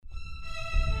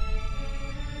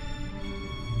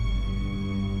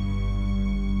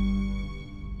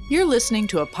You're listening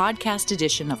to a podcast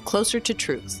edition of Closer to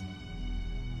Truth.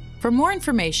 For more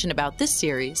information about this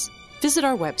series, visit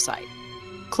our website,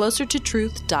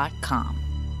 closertotruth.com.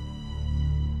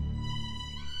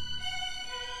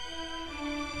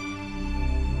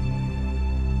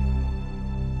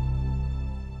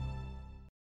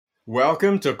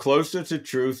 Welcome to Closer to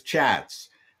Truth Chats.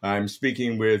 I'm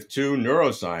speaking with two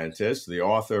neuroscientists, the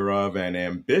author of an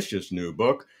ambitious new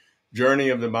book, Journey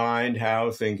of the Mind,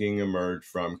 How Thinking Emerged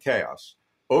from Chaos.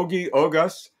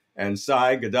 Ogas and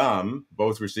Gaddam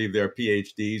both received their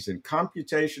PhDs in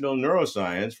computational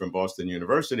neuroscience from Boston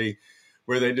University,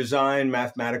 where they design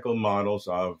mathematical models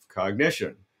of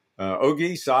cognition.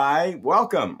 Ogi, Sai,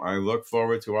 welcome. I look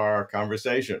forward to our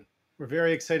conversation. We're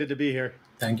very excited to be here.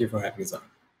 Thank you for having us on.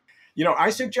 I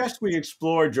suggest we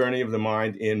explore Journey of the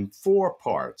Mind in 4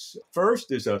 parts.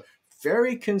 First is a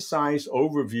very concise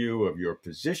overview of your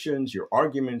positions, your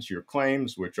arguments, your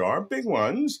claims, which are big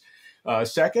ones.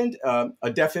 Second, a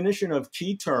definition of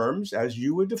key terms as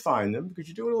you would define them, because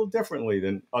you do it a little differently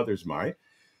than others might.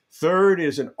 Third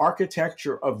is an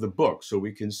architecture of the book, so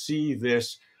we can see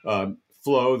this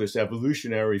flow, this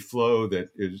evolutionary flow that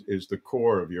is the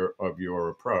core of your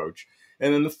approach.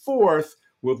 And then the fourth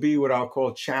will be what I'll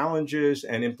call challenges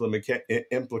and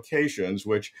implications,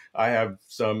 which I have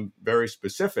some very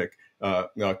specific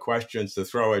questions to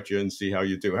throw at you and see how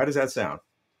you do. How does that sound?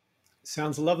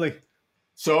 Sounds lovely.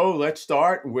 So let's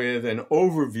start with an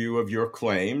overview of your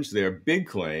claims. They're big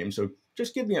claims. So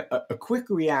just give me a quick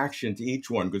reaction to each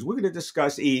one, because we're going to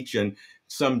discuss each in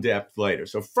some depth later.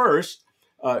 So first,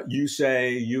 you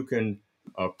say you can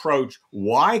approach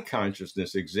why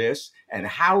consciousness exists and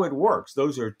how it works.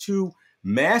 Those are two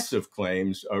massive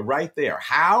claims right there.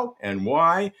 How and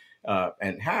why,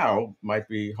 and how might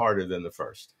be harder than the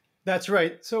first. That's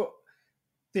right. So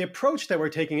the approach that we're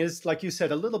taking is, like you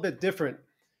said, a little bit different.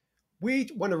 We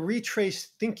want to retrace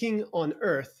thinking on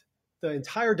Earth, the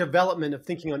entire development of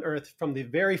thinking on Earth, from the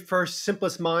very first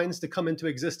simplest minds to come into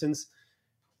existence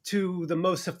to the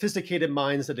most sophisticated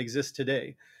minds that exist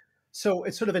today. So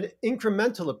it's sort of an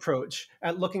incremental approach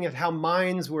at looking at how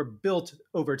minds were built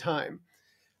over time.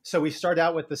 So we start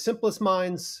out with the simplest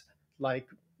minds like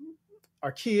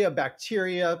archaea,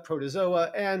 bacteria,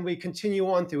 protozoa, and we continue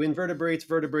on through invertebrates,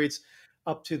 vertebrates,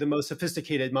 up to the most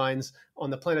sophisticated minds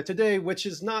on the planet today, which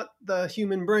is not the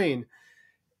human brain.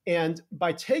 And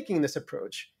by taking this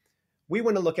approach, we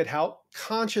want to look at how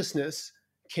consciousness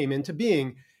came into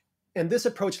being. And this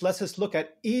approach lets us look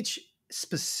at each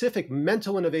specific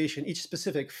mental innovation, each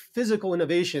specific physical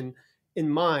innovation in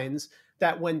minds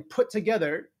that, when put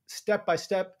together step by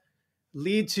step,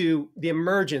 lead to the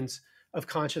emergence of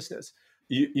consciousness.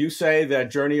 You say that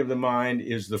Journey of the Mind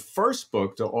is the first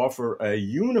book to offer a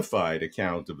unified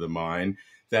account of the mind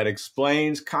that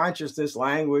explains consciousness,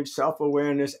 language,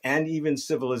 self-awareness, and even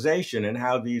civilization, and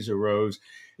how these arose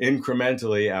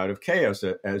incrementally out of chaos,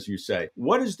 as you say.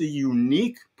 What is the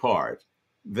unique part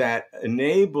that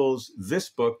enables this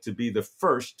book to be the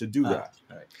first to do that?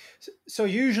 Right. So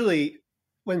usually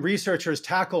when researchers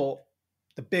tackle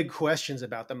the big questions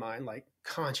about the mind, like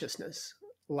consciousness,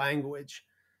 language,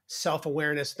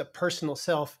 self-awareness, the personal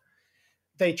self,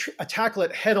 they tackle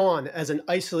it head on as an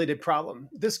isolated problem.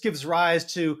 This gives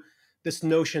rise to this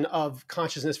notion of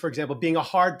consciousness, for example, being a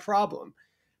hard problem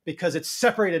because it's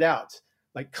separated out.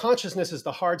 Like consciousness is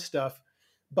the hard stuff,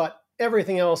 but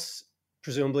everything else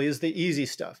presumably is the easy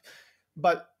stuff.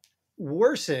 But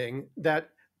we're saying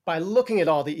that by looking at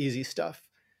all the easy stuff,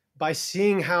 by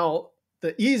seeing how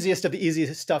the easiest of the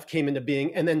easiest stuff came into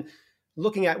being, and then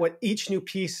looking at what each new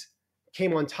piece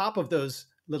came on top of those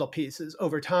little pieces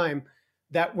over time,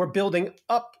 that we're building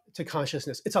up to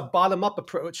consciousness. It's a bottom-up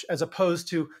approach, as opposed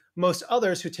to most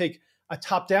others who take a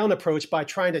top-down approach by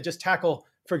trying to just tackle,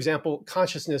 for example,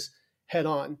 consciousness head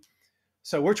on.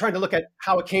 So we're trying to look at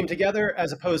how it came together,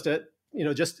 as opposed to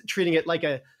just treating it like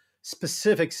a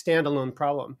specific standalone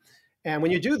problem. And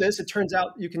when you do this, it turns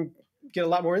out you can get a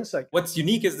lot more insight. What's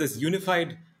unique is this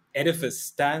unified edifice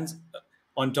stands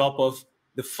on top of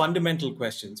the fundamental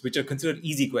questions, which are considered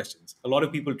easy questions. A lot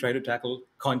of people try to tackle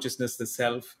consciousness, the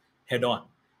self, head on.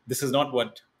 This is not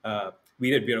what we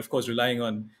did. We're, of course, we're standing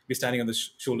on the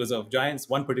shoulders of giants,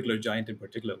 one particular giant in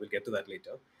particular. We'll get to that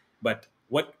later. But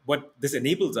what this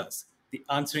enables us, the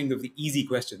answering of the easy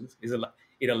questions, is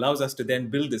it allows us to then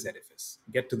build this edifice,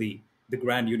 get to the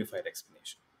grand unified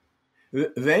explanation.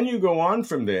 Then you go on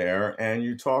from there and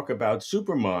you talk about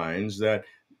superminds, that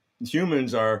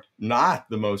humans are not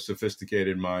the most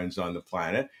sophisticated minds on the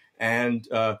planet. And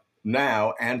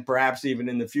now, and perhaps even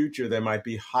in the future, there might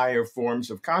be higher forms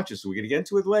of consciousness. We're going to get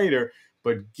into it later,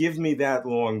 but give me that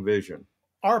long vision.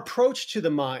 Our approach to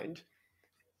the mind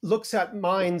looks at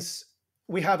minds.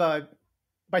 We have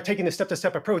by taking the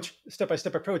step-by-step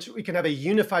approach, we can have a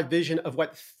unified vision of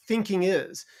what thinking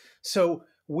is. So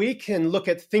we can look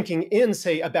at thinking in,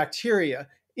 say, a bacteria,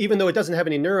 even though it doesn't have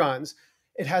any neurons.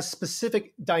 It has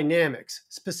specific dynamics,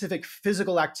 specific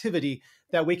physical activity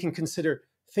that we can consider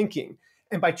thinking.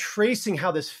 And by tracing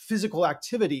how this physical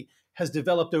activity has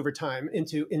developed over time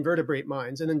into invertebrate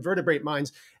minds and invertebrate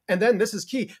minds, and then this is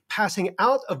key, passing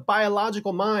out of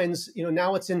biological minds,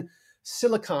 now it's in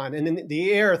silicon and in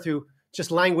the air through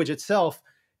just language itself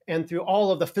and through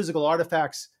all of the physical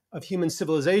artifacts of human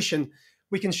civilization,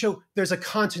 we can show there's a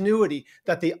continuity,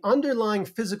 that the underlying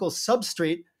physical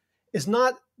substrate is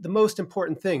not the most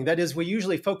important thing. That is, most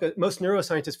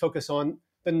neuroscientists focus on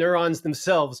the neurons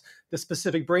themselves, the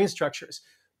specific brain structures.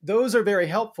 Those are very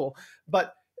helpful.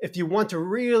 But if you want to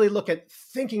really look at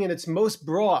thinking in its most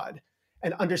broad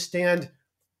and understand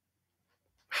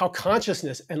how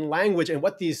consciousness and language and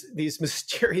what these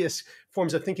mysterious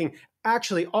forms of thinking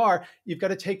actually are, you've got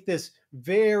to take this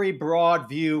very broad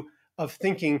view of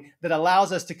thinking that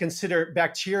allows us to consider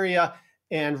bacteria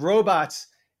and robots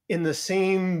in the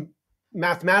same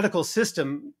mathematical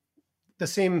system, the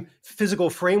same physical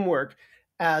framework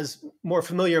as more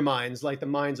familiar minds, like the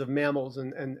minds of mammals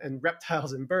and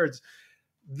reptiles and birds.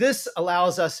 This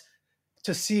allows us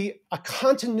to see a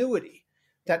continuity,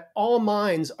 that all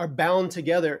minds are bound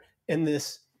together in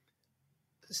this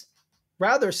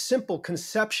rather simple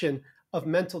conception of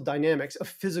mental dynamics, of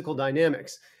physical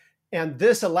dynamics. And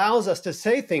this allows us to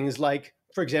say things like,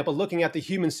 for example, looking at the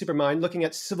human supermind, looking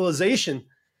at civilization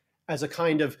as a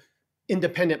kind of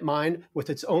independent mind with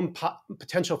its own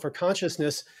potential for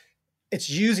consciousness. It's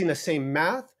using the same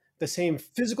math, the same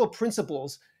physical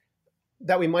principles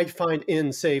that we might find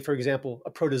in, say, for example, a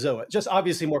protozoa. Just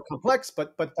obviously more complex,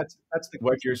 but that's the...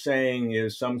 What you're saying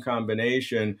is some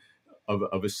combination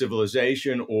of a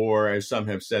civilization, or as some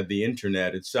have said, the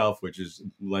internet itself, which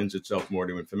lends itself more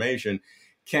to information,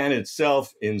 can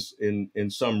itself, in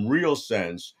some real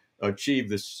sense,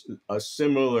 achieve a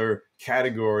similar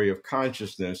category of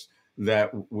consciousness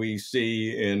that we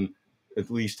see in at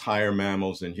least higher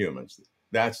mammals and humans.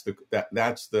 That's the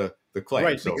claim.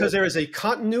 Right, because there is a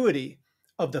continuity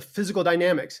of the physical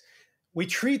dynamics. We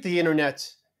treat the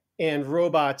internet and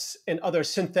robots and other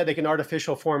synthetic and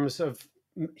artificial forms of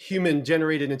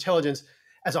human-generated intelligence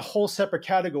as a whole separate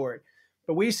category.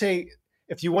 But we say,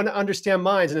 if you want to understand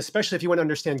minds, and especially if you want to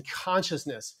understand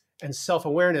consciousness and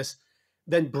self-awareness,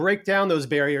 then break down those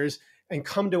barriers and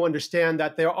come to understand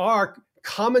that there are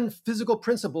common physical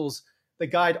principles that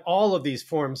guide all of these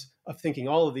forms of thinking,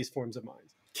 all of these forms of mind.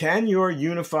 Can your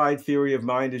unified theory of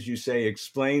mind, as you say,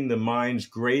 explain the mind's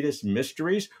greatest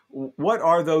mysteries? What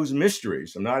are those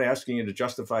mysteries? I'm not asking you to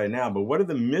justify it now, but what are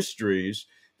the mysteries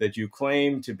that you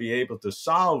claim to be able to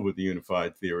solve with the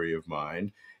unified theory of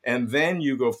mind? And then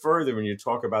you go further and you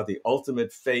talk about the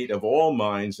ultimate fate of all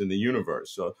minds in the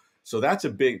universe. So those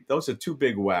are two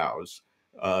big wows.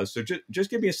 So just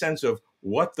give me a sense of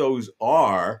what those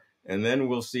are, and then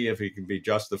we'll see if it can be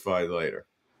justified later.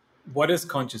 What is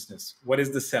consciousness? What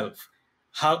is the self?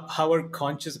 How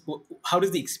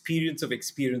does the experience of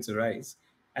experience arise?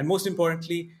 And most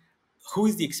importantly, who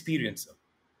is the experiencer?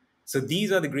 So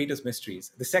these are the greatest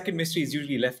mysteries. The second mystery is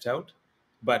usually left out.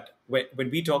 But when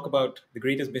we talk about the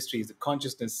greatest mysteries, the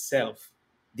consciousness, self,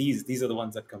 these are the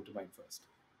ones that come to mind first.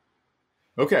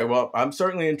 Okay, well, I'm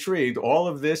certainly intrigued. All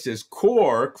of this is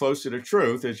core Closer to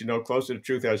Truth. As you know, Closer to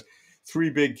Truth has three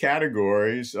big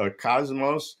categories: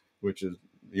 cosmos, which is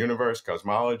the universe;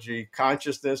 cosmology;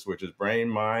 consciousness, which is brain,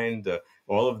 mind,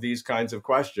 all of these kinds of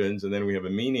questions. And then we have a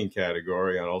meaning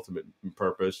category on ultimate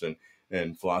purpose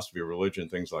and philosophy of religion,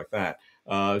 things like that.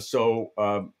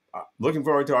 Looking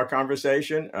forward to our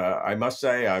conversation. I must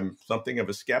say I'm something of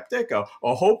a skeptic, a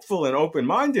hopeful and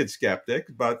open-minded skeptic,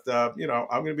 but I'm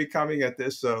going to be coming at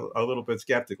this a little bit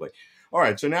skeptically. All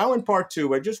right, so now in part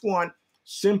two, I just want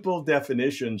simple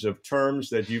definitions of terms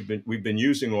that we've been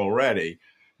using already,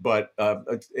 but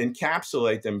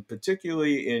encapsulate them,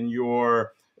 particularly in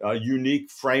your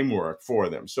unique framework for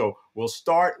them. So we'll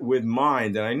start with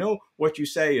mind, and I know what you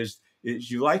say is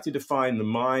you like to define the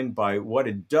mind by what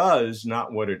it does,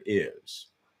 not what it is.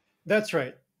 That's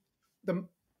right.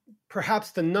 Perhaps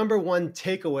the number one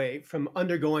takeaway from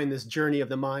undergoing this journey of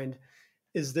the mind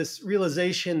is this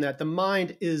realization that the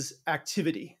mind is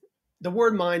activity. The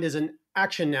word mind is an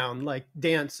action noun like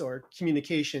dance or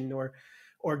communication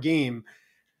or game.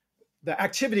 The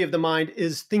activity of the mind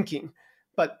is thinking.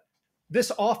 But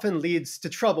this often leads to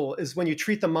trouble, is when you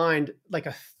treat the mind like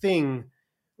a thing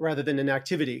rather than an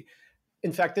activity.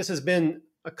 In fact, this has been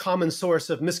a common source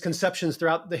of misconceptions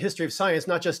throughout the history of science,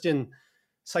 not just in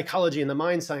psychology and the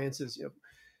mind sciences.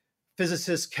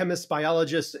 Physicists, chemists,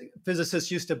 biologists,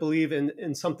 physicists used to believe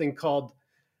in something called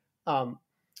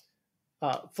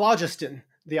phlogiston,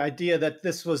 the idea that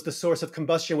this was the source of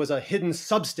combustion was a hidden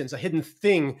substance, a hidden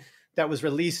thing that was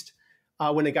released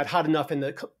when it got hot enough and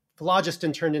the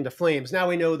phlogiston turned into flames. Now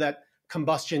we know that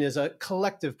combustion is a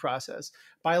collective process.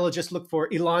 Biologists look for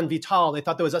elan vital. They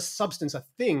thought there was a substance, a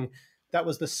thing that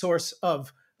was the source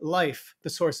of life, the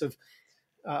source of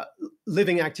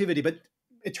living activity. But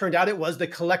it turned out it was the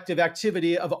collective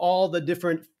activity of all the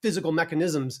different physical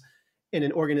mechanisms in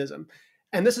an organism.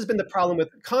 And this has been the problem with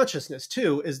consciousness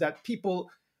too, is that people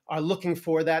are looking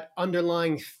for that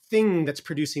underlying thing that's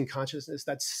producing consciousness,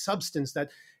 that substance,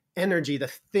 that energy, the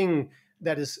thing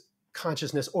that is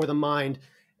consciousness or the mind.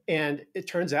 And it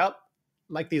turns out,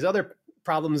 like these other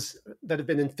problems that have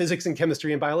been in physics and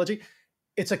chemistry and biology,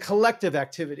 it's a collective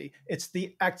activity. It's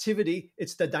the activity,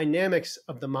 it's the dynamics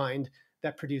of the mind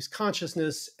that produce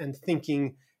consciousness and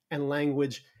thinking and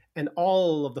language and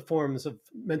all of the forms of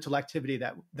mental activity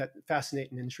that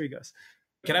fascinate and intrigue us.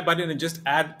 Can I butt in and just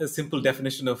add a simple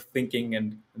definition of thinking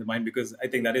and the mind, because I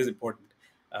think that is important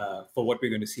for what we're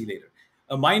going to see later.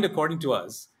 A mind, according to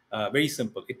us, very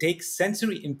simple. It takes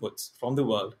sensory inputs from the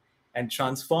world and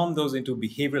transforms those into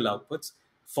behavioral outputs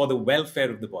for the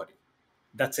welfare of the body.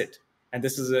 That's it. And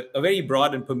this is a very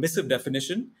broad and permissive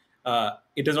definition.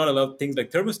 It does not allow things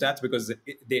like thermostats because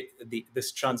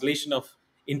this translation of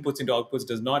inputs into outputs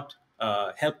does not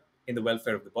help in the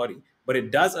welfare of the body. But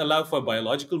it does allow for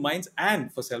biological minds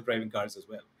and for self-driving cars as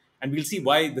well. And we'll see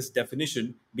why this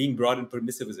definition, being broad and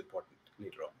permissive, is important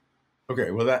later on.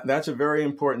 Okay, well, that's a very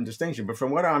important distinction. But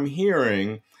from what I'm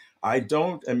hearing, I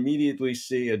don't immediately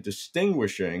see a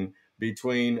distinguishing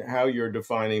between how you're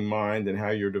defining mind and how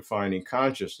you're defining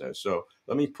consciousness. So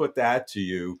let me put that to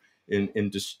you in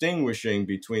distinguishing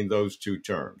between those two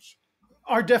terms.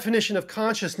 Our definition of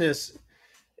consciousness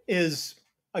is,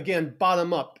 again,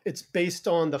 bottom up. It's based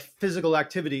on the physical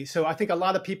activity. So I think a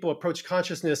lot of people approach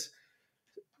consciousness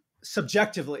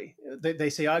subjectively. They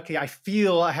say, okay, I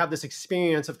feel I have this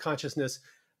experience of consciousness.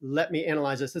 Let me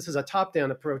analyze this. This is a top-down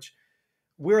approach.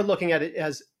 We're looking at it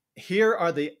as, here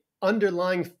are the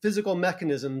underlying physical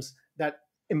mechanisms that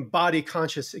embody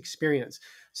conscious experience.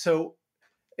 So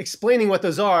explaining what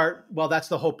those are, well, that's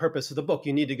the whole purpose of the book.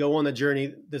 You need to go on the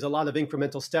journey. There's a lot of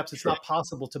incremental steps. It's not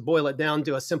possible to boil it down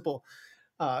to a simple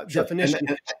definition.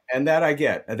 And that I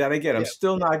get. I'm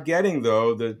still not getting,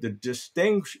 though, the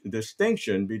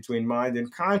distinction between mind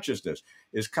and consciousness.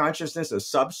 Is consciousness a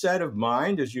subset of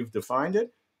mind as you've defined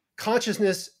it?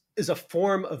 Consciousness is a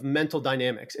form of mental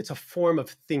dynamics. It's a form of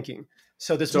thinking.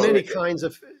 So there's many kinds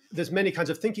of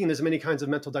thinking. There's many kinds of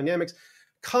mental dynamics.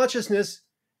 Consciousness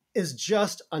is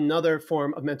just another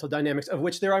form of mental dynamics, of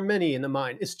which there are many in the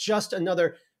mind. It's just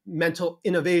another mental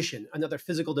innovation, another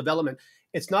physical development.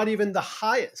 It's not even the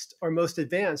highest or most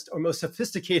advanced or most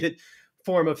sophisticated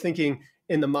form of thinking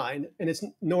in the mind, and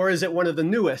nor is it one of the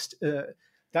newest.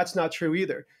 That's not true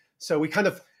either. So we kind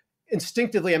of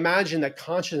instinctively imagine that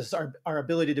consciousness, our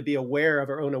ability to be aware of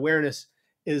our own awareness,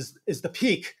 is the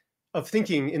peak of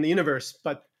thinking in the universe,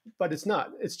 but it's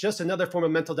not. It's just another form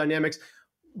of mental dynamics.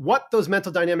 What those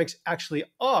mental dynamics actually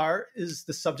are is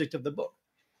the subject of the book.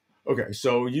 Okay,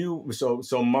 so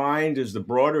mind is the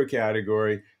broader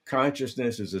category.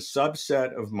 Consciousness is a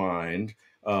subset of mind.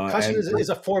 Consciousness is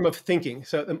a form of thinking.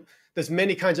 So there's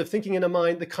many kinds of thinking in a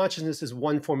mind. The consciousness is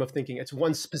one form of thinking. It's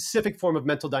one specific form of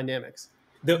mental dynamics.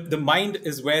 The mind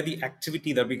is where the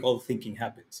activity that we call thinking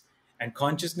happens. And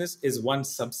consciousness is one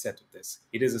subset of this.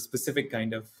 It is a specific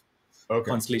kind of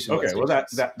constellation. Okay, well,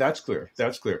 that's clear.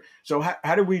 That's clear. So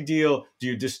how do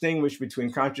you distinguish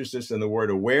between consciousness and the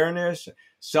word awareness,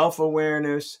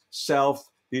 self-awareness, self?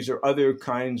 These are other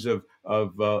kinds of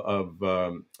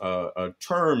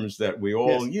terms that we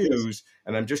all use.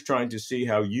 And I'm just trying to see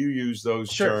how you use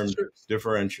those terms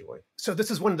differentially. So this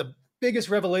is one of the biggest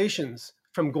revelations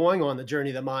from going on the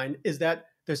journey of the mind, is that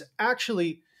there's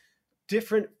actually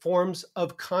different forms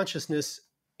of consciousness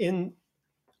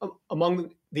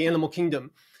among the animal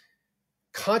kingdom.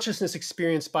 Consciousness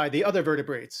experienced by the other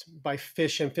vertebrates, by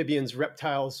fish, amphibians,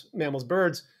 reptiles, mammals,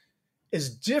 birds,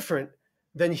 is different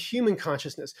than human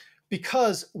consciousness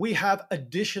because we have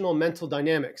additional mental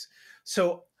dynamics.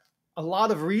 So a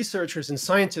lot of researchers and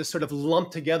scientists sort of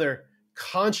lump together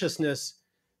consciousness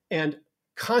and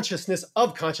consciousness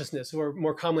of consciousness, or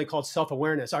more commonly called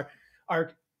self-awareness.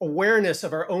 Our awareness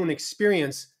of our own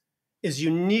experience is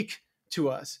unique to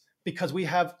us because we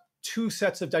have two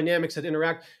sets of dynamics that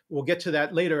interact. We'll get to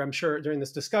that later, I'm sure, during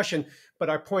this discussion. But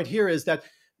our point here is that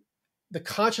the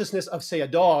consciousness of, say, a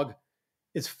dog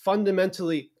is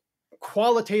fundamentally,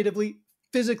 qualitatively,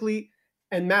 physically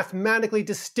and mathematically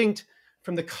distinct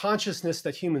from the consciousness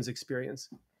that humans experience.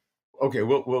 Okay,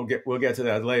 we'll get to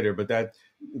that later, but that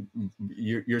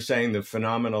you're saying the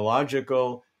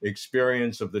phenomenological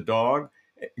experience of the dog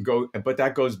but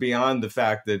that goes beyond the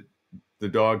fact that the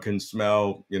dog can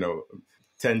smell,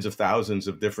 tens of thousands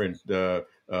of different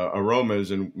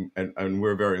aromas, and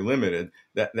we're very limited.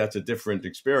 That's a different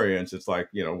experience. It's like,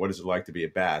 what is it like to be a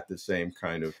bat? The same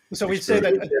kind of. So we'd say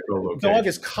that a dog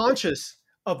is conscious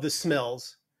of the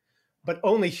smells, but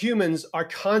only humans are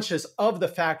conscious of the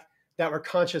fact that we're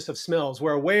conscious of smells.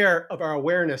 We're aware of our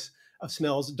awareness of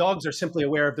smells. Dogs are simply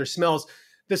aware of their smells.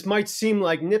 This might seem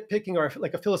like nitpicking or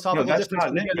like a philosophical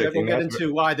difference. We'll get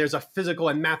into why there's a physical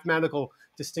and mathematical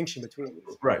distinction between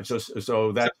these. Right.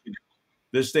 So that's the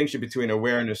distinction between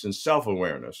awareness and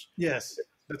self-awareness. Yes,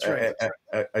 that's right.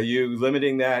 Are you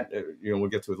limiting that? We'll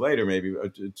get to it later, maybe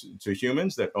to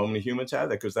humans, that only humans have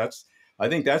that, because I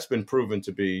think that's been proven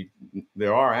to be,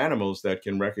 there are animals that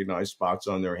can recognize spots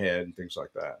on their head and things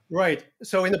like that. Right.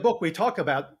 So in the book, we talk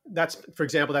about for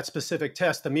example, that specific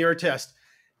test, the mirror test.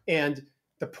 And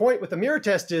the point with the mirror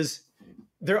test is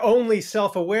they're only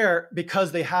self-aware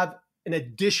because they have an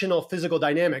additional physical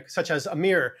dynamic, such as a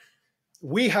mirror.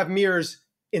 We have mirrors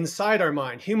inside our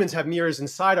mind. Humans have mirrors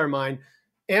inside our mind.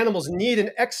 Animals need an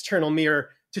external mirror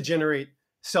to generate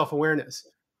self-awareness.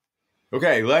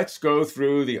 Okay, let's go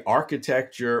through the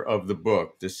architecture of the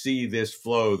book to see this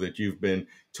flow that you've been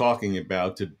talking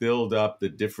about, to build up the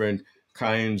different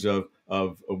kinds of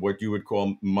what you would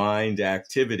call mind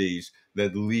activities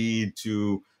that lead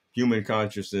to human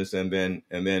consciousness and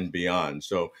then beyond.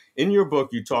 So in your book,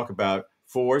 you talk about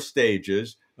 4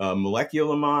 stages: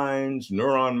 molecular minds,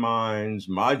 neuron minds,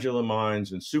 modular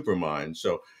minds, and super minds.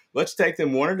 So let's take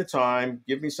them one at a time.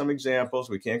 Give me some examples.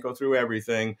 We can't go through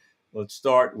everything. Let's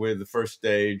start with the first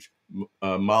stage,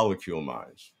 molecule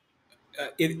minds.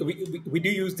 We do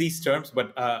use these terms,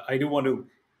 but I do want to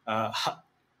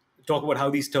talk about how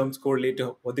these terms correlate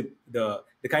to what the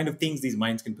kind of things these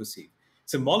minds can perceive.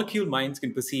 So molecule minds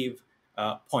can perceive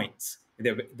points.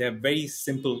 They're very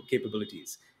simple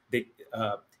capabilities.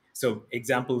 So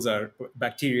examples are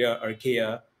bacteria,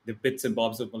 archaea, the bits and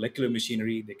bobs of molecular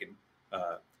machinery. They can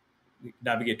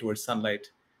navigate towards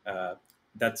sunlight.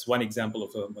 That's one example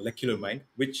of a molecular mind,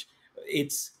 which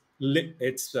its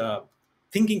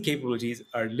thinking capabilities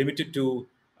are limited to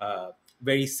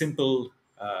very simple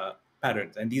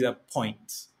patterns, and these are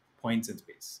points in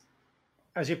space.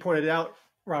 As you pointed out,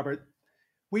 Robert,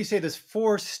 we say there's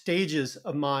 4 stages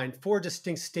of mind, 4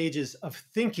 distinct stages of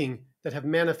thinking that have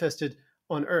manifested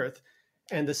on Earth.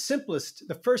 And the simplest,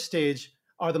 the first stage,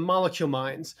 are the molecule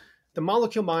minds. The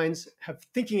molecule minds have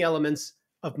thinking elements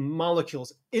of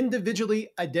molecules, individually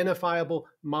identifiable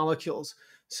molecules.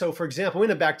 So for example,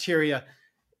 in a bacteria,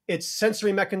 its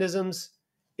sensory mechanisms,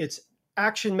 its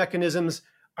action mechanisms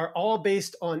are all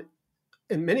based on,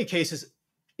 in many cases,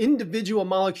 individual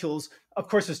molecules. Of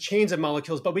course, there's chains of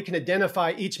molecules, but we can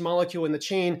identify each molecule in the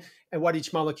chain and what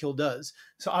each molecule does.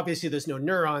 So obviously there's no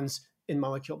neurons in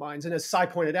molecule minds. And as Sai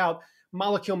pointed out,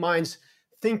 molecule minds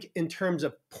think in terms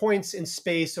of points in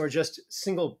space or just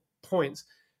single points.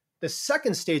 The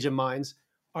second stage of minds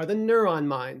are the neuron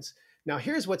minds. Now,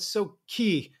 here's what's so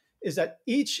key is that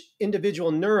each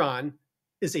individual neuron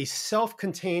is a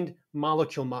self-contained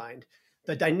molecule mind.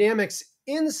 The dynamics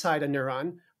inside a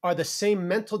neuron are the same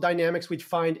mental dynamics we'd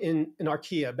find in an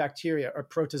archaea, bacteria, or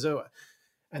protozoa.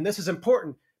 And this is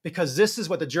important because this is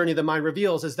what the journey of the mind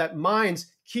reveals, is that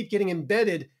minds keep getting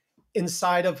embedded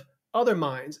inside of other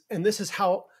minds. And this is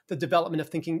how the development of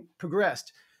thinking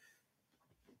progressed.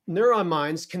 Neuron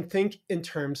minds can think in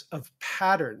terms of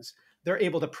patterns. They're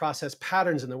able to process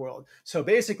patterns in the world. So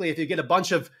basically, if you get a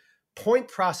bunch of point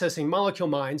processing molecule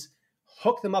minds,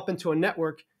 hook them up into a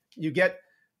network, you get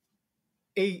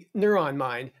a neuron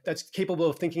mind that's capable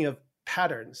of thinking of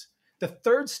patterns. The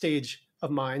third stage of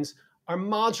minds are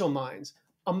module minds.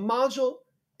 A module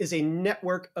is a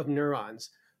network of neurons.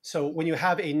 So when you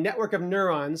have a network of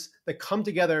neurons that come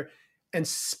together and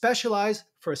specialize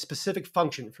for a specific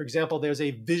function. For example, there's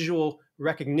a visual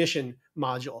recognition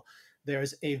module.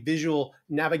 There's a visual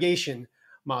navigation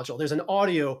module. There's an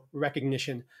audio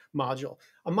recognition module.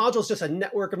 A module is just a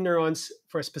network of neurons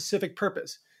for a specific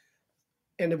purpose.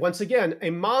 And once again, a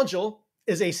module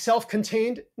is a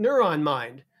self-contained neuron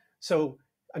mind. So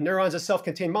a neuron is a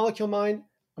self-contained molecule mind.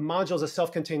 A module is a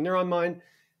self-contained neuron mind.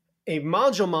 A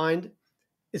module mind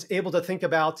is able to think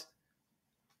about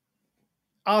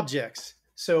objects.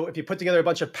 So if you put together a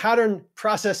bunch of pattern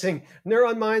processing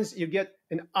neuron minds, you get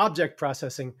an object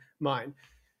processing mind.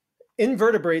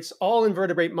 Invertebrates, all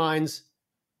invertebrate minds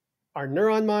are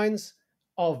neuron minds.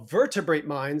 All vertebrate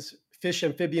minds, fish,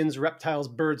 amphibians, reptiles,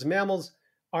 birds, mammals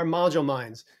are module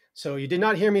minds. So you did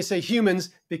not hear me say humans,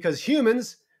 because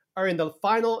humans are in the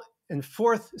final and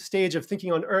fourth stage of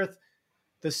thinking on Earth,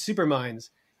 the superminds.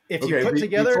 If you put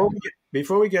together...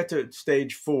 Before we get to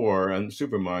stage 4 and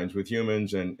superminds with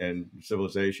humans and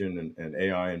civilization and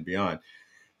AI and beyond,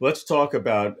 let's talk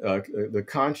about the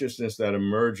consciousness that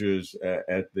emerges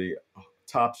at the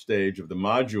top stage of the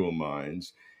module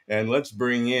minds. And let's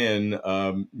bring in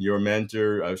your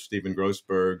mentor, Stephen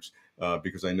Grossberg's,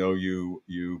 because I know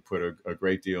you put a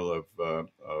great deal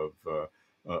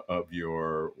of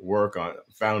your work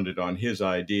founded on his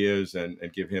ideas and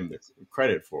give him the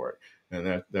credit for it.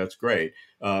 And that's great.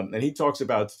 And he talks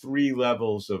about 3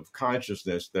 levels of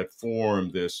consciousness that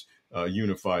form this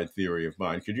unified theory of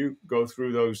mind. Could you go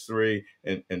through those 3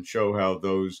 and show how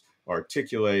those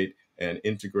articulate and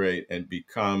integrate and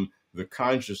become the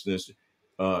consciousness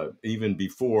even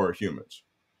before humans?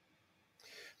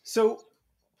 So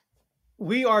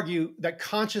we argue that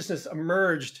consciousness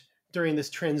emerged during this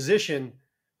transition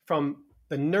from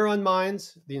the neuron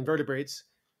minds, the invertebrates,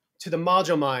 to the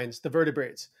module minds, the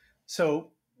vertebrates.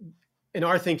 So in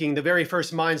our thinking, the very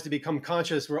first minds to become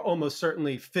conscious were almost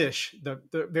certainly fish, the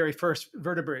very first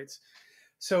vertebrates.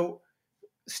 So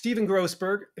Stephen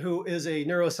Grossberg, who is a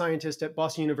neuroscientist at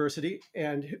Boston University,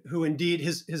 and who indeed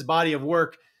his body of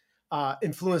work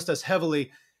influenced us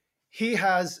heavily, he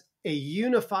has a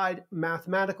unified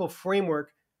mathematical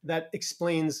framework that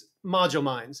explains module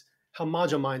minds, how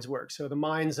module minds work. So the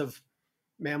minds of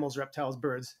mammals, reptiles,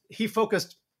 birds. He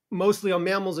focused mostly on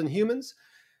mammals and humans,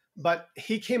 but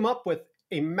he came up with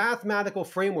a mathematical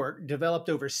framework developed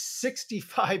over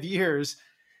 65 years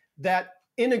that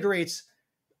integrates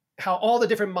how all the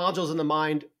different modules in the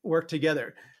mind work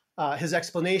together. His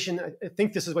explanation, I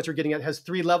think this is what you're getting at, has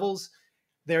 3 levels.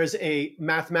 There's a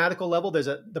mathematical level.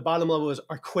 The bottom level is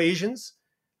equations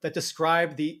that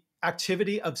describe the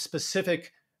activity of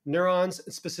specific neurons,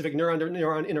 specific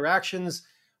neuron-to-neuron interactions,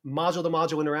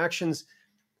 module-to-module interactions.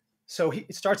 So he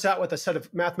starts out with a set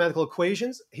of mathematical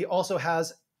equations. He also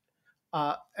has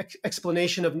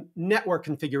explanation of network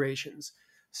configurations.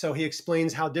 So he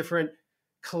explains how different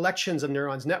collections of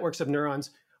neurons, networks of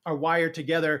neurons, are wired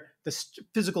together, the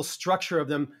physical structure of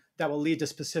them that will lead to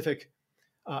specific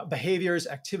behaviors,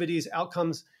 activities,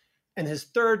 outcomes. And his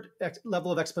third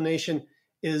level of explanation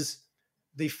is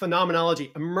the phenomenology,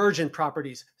 emergent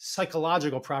properties,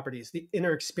 psychological properties, the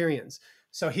inner experience.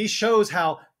 So he shows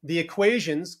how the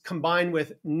equations combined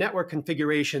with network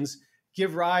configurations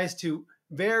give rise to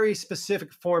very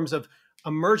specific forms of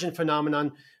emergent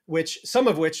phenomenon, some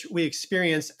of which we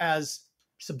experience as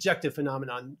subjective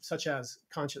phenomenon, such as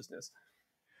consciousness.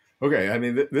 Okay, I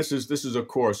mean, this is a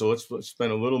course, so let's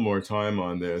spend a little more time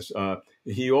on this.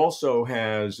 He also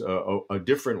has a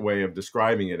different way of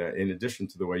describing it, in addition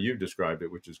to the way you've described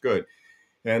it, which is good.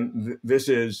 And this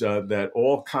is that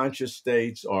all conscious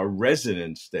states are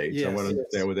resonant states. Yes, I want to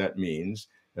understand what that means.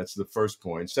 That's the first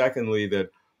point. Secondly, that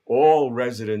all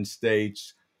resonant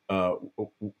states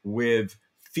with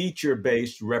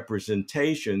feature-based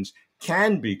representations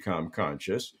can become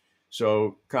conscious.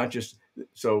 So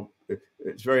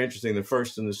it's very interesting. The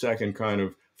first and the second kind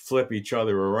of flip each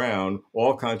other around.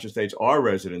 All conscious states are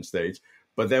resident states,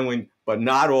 but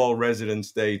not all resident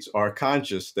states are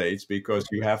conscious states, because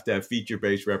you have to have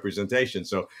feature-based representation.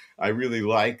 So I really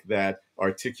like that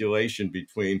articulation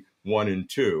between 1 and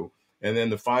 2. And then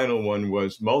the final one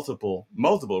was multiple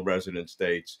resident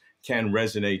states can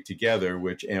resonate together,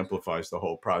 which amplifies the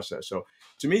whole process. So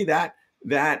to me,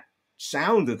 that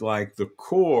sounded like the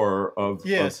core of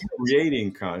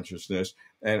creating consciousness.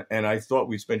 And I thought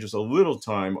we'd spend just a little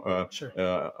time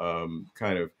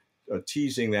kind of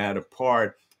teasing that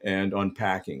apart and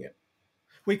unpacking it.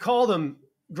 We call them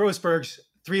Grossberg's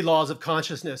 3 laws of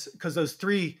consciousness, because those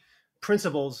 3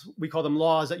 principles, we call them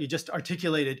laws that you just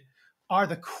articulated, are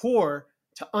the core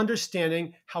to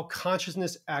understanding how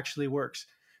consciousness actually works,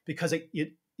 because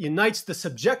it unites the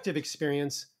subjective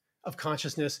experience of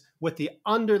consciousness with the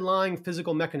underlying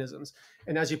physical mechanisms.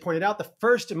 And as you pointed out, the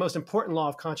first and most important law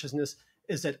of consciousness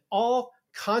is that all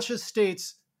conscious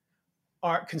states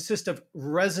consist of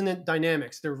resonant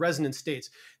dynamics. They're resonant states.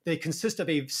 They consist of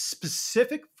a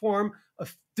specific form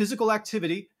of physical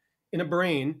activity in a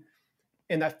brain,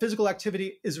 and that physical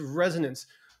activity is resonance.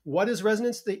 What is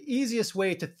resonance? The easiest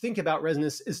way to think about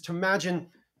resonance is to imagine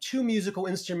 2 musical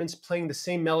instruments playing the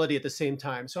same melody at the same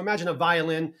time. So imagine a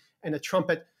violin and a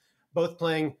trumpet both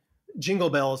playing Jingle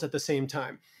Bells at the same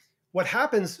time. What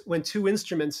happens when 2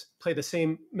 instruments play the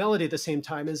same melody at the same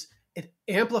time is it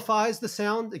amplifies the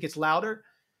sound, it gets louder,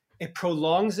 it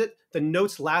prolongs it, the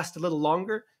notes last a little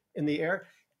longer in the air,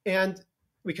 and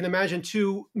we can imagine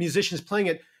two musicians playing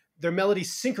it, their melody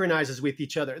synchronizes with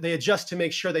each other. They adjust to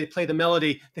make sure they play the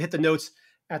melody, they hit the notes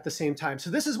at the same time. So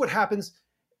this is what happens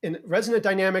in resonant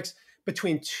dynamics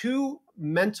between two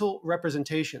mental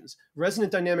representations.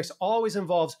 Resonant dynamics always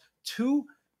involves two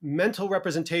mental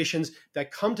representations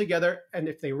that come together, and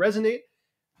if they resonate,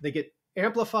 they get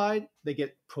amplified, they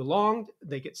get prolonged,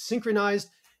 they get synchronized,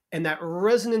 and that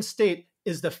resonant state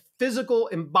is the physical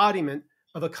embodiment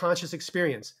of a conscious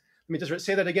experience. Let me just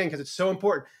say that again because it's so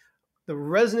important. The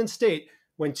resonant state,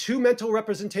 when two mental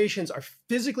representations are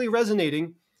physically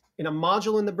resonating in a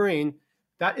module in the brain,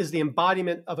 that is the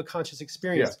embodiment of a conscious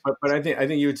experience. Yeah, but I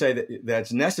think you would say that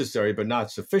that's necessary, but not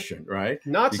sufficient, right?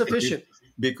 Not sufficient.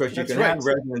 Because you can have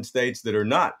resonant states that are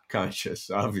not conscious,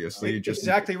 obviously.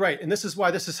 Exactly right. And this is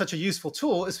why this is such a useful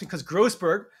tool, is because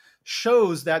Grossberg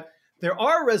shows that there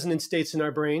are resonant states in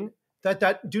our brain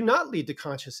that do not lead to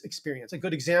conscious experience. A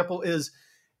good example is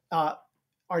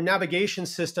our navigation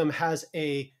system has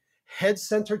a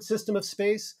head-centered system of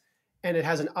space, and it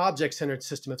has an object-centered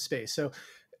system of space. So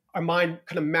our mind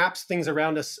kind of maps things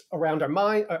around us, around our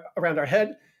mind, around our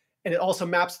head, and it also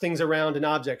maps things around an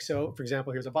object. So, for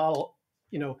example, here's a bottle.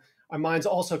 Our mind's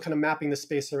also kind of mapping the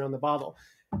space around the bottle.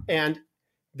 And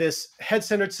this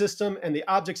head-centered system and the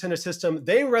object-centered system,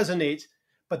 they resonate,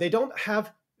 but they don't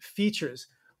have features.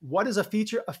 What is a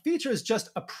feature? A feature is just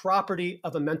a property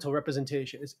of a mental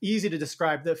representation. It's easy to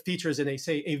describe the features in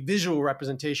a visual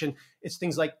representation. It's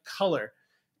things like color,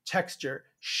 texture,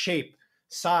 shape,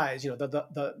 size,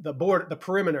 the board, the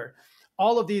perimeter.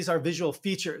 All of these are visual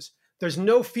features. There's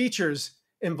no features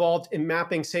involved in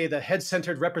mapping, say, the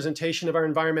head-centered representation of our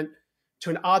environment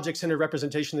to an object-centered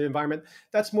representation of the environment.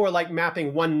 That's more like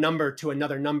mapping one number to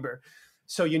another number.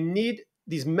 So you need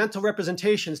these mental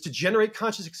representations to generate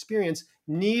conscious experience,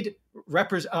 need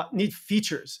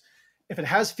features. If it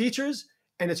has features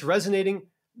and it's resonating,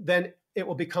 then it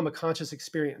will become a conscious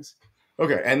experience.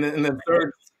 Okay, and then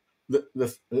third,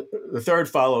 the third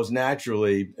follows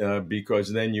naturally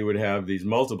because then you would have these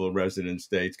multiple resonant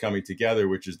states coming together,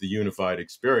 which is the unified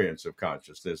experience of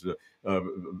consciousness.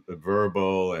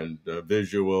 Verbal and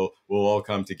visual will all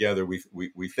come together.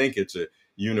 We think it's a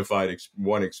unified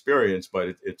one experience,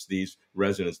 but it's these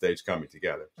resonant states coming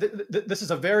together. This is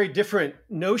a very different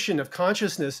notion of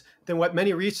consciousness than what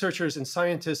many researchers and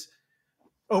scientists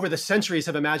over the centuries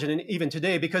have imagined, and even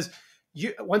today, because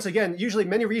once again, usually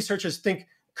many researchers think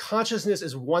consciousness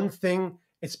is one thing.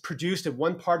 It's produced in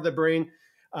one part of the brain.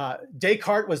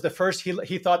 Descartes was the first.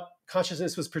 He thought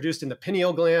consciousness was produced in the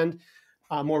pineal gland.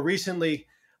 More recently,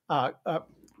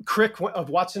 Crick of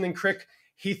Watson and Crick,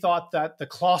 he thought that the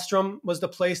claustrum was the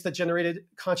place that generated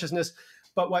consciousness.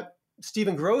 But what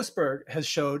Stephen Grossberg has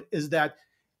showed is that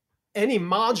any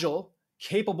module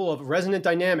capable of resonant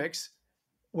dynamics,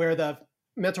 where the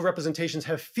mental representations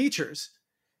have features,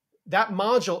 that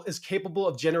module is capable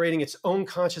of generating its own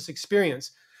conscious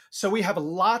experience. So we have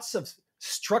lots of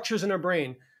structures in our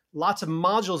brain, lots of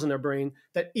modules in our brain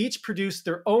that each produce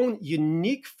their own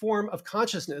unique form of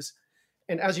consciousness.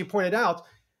 And as you pointed out,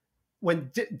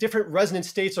 when different resonant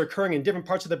states are occurring in different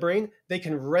parts of the brain, they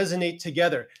can resonate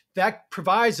together. That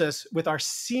provides us with our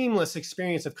seamless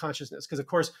experience of consciousness. Because of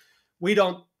course, we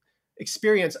don't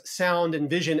experience sound and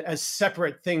vision as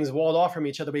separate things walled off from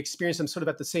each other. We experience them sort of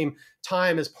at the same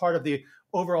time as part of the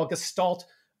overall gestalt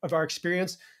of our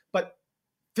experience. But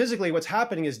physically, what's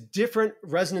happening is different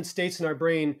resonant states in our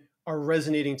brain are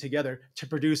resonating together to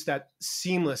produce that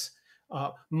seamless,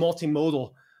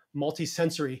 multimodal,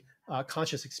 multisensory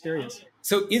conscious experience.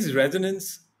 So is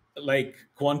resonance like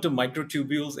quantum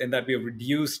microtubules in that we have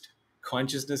reduced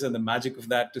consciousness and the magic of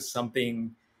that to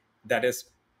something that is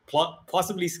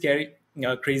possibly scary,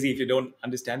 crazy if you don't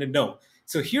understand it? No.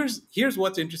 So here's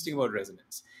what's interesting about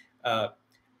resonance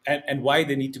and why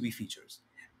they need to be features.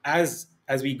 As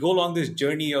we go along this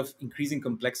journey of increasing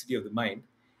complexity of the mind,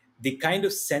 the kind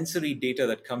of sensory data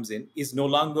that comes in is no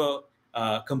longer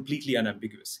completely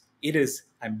unambiguous. It is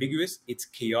ambiguous, it's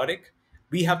chaotic.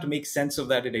 We have to make sense of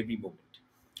that at every moment.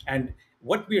 And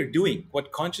what we are doing,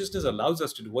 what consciousness allows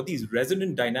us to do, what these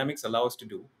resonant dynamics allow us to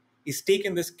do, is take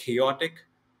in this chaotic,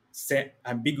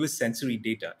 ambiguous sensory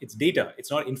data. It's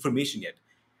not information yet,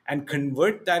 and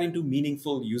convert that into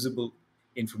meaningful, usable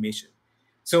information.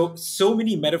 So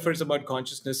many metaphors about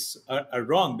consciousness are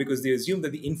wrong because they assume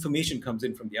that the information comes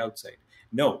in from the outside.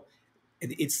 No,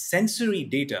 it's sensory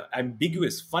data,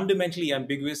 ambiguous, fundamentally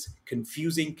ambiguous,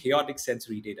 confusing, chaotic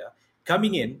sensory data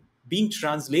coming in, being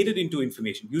translated into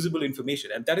information, usable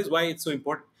information. And that is why it's so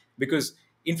important, because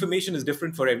information is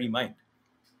different for every mind.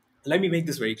 Let me make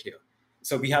this very clear.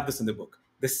 So we have this in the book.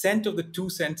 The scent of the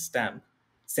 2-cent stamp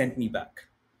sent me back.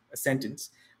 A sentence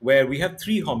where we have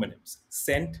three homonyms: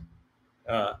 scent,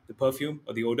 the perfume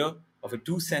or the odor of a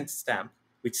 2-cent stamp,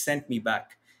 which sent me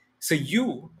back. So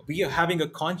we are having a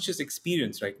conscious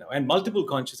experience right now, and multiple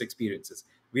conscious experiences.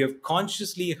 We have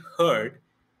consciously heard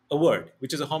a word,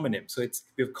 which is a homonym. So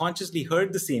we have consciously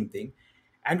heard the same thing,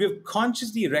 and we have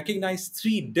consciously recognized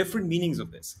three different meanings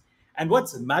of this. And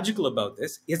what's magical about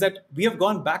this is that we have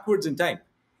gone backwards in time.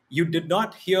 You did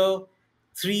not hear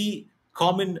three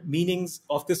common meanings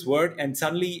of this word and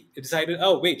suddenly decided,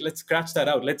 oh, wait, let's scratch that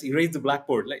out. Let's erase the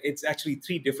blackboard. It's actually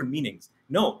three different meanings.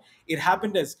 No, it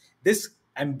happened as this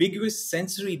ambiguous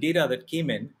sensory data that came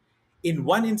in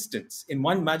one instance, in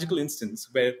one magical instance,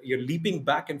 where you're leaping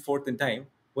back and forth in time,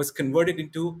 was converted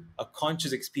into a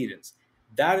conscious experience.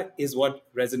 That is what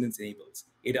resonance enables.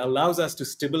 It allows us to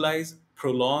stabilize,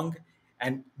 prolong,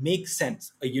 and make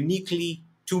sense, a uniquely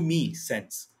to me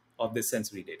sense of this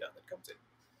sensory data that comes in.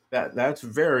 That's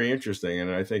very interesting,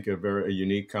 and I think a very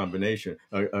unique combination,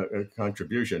 a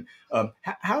contribution.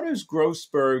 How does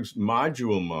Grossberg's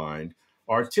module mind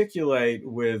articulate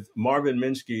with Marvin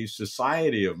Minsky's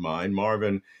Society of Mind?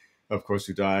 Marvin, of course,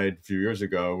 who died a few years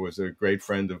ago, was a great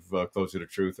friend of Closer to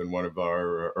Truth and one of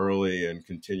our early and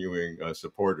continuing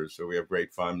supporters. So we have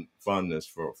great fondness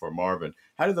for Marvin.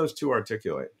 How do those two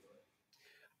articulate?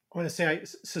 I want to say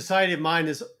Society of Mind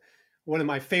is one of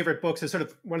my favorite books. It's sort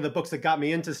of one of the books that got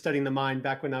me into studying the mind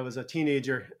back when I was a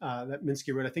teenager, that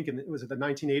Minsky wrote, I think it was in the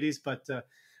 1980s, but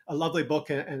a lovely book,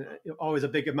 and always a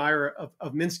big admirer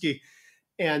of Minsky.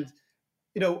 And,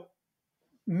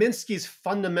 Minsky's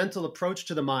fundamental approach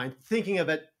to the mind, thinking of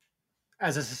it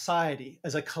as a society,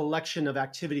 as a collection of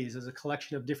activities, as a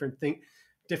collection of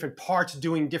different parts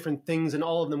doing different things, and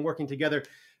all of them working together,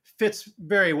 fits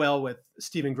very well with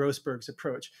Stephen Grossberg's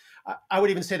approach. I would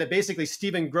even say that basically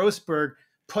Stephen Grossberg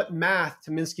put math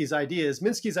to Minsky's ideas.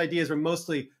 Minsky's ideas were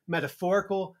mostly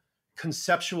metaphorical,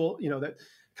 conceptual, that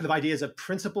kind of ideas of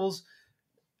principles.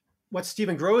 What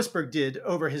Stephen Grossberg did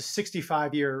over his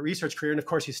 65-year research career, and of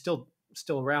course he's still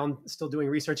around, still doing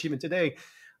research even today,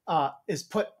 is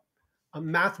put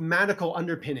mathematical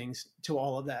underpinnings to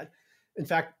all of that. In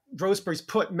fact, Grossberg's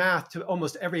put math to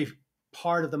almost every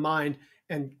part of the mind,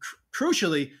 and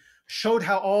crucially showed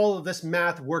how all of this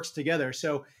math works together.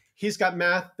 So he's got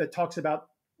math that talks about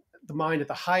the mind at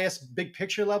the highest big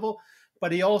picture level,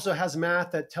 but he also has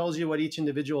math that tells you what each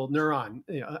individual neuron,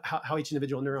 how each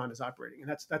individual neuron is operating.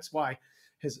 And that's why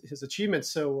his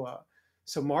achievements so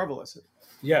marvelous.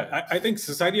 Yeah, I think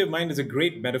Society of Mind is a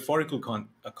great metaphorical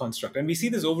construct. And we see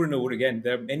this over and over again.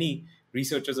 There are many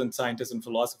researchers and scientists and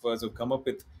philosophers who have come up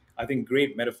with, I think,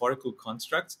 great metaphorical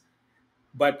constructs.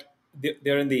 But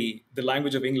they're in the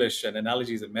language of English and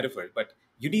analogies and metaphors. But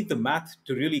you need the math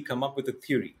to really come up with a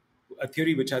theory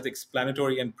which has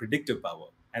explanatory and predictive power.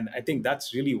 And I think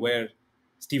that's really where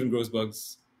Stephen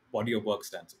Grossberg's body of work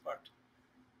stands apart.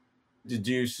 Did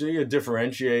you see a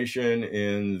differentiation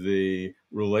in the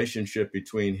relationship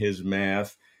between his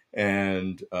math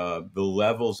and the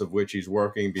levels of which he's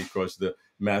working? Because the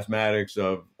mathematics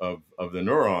of the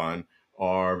neuron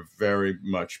are very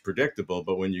much predictable,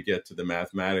 but when you get to the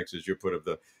mathematics, as you put, of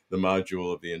the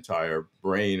module of the entire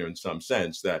brain, in some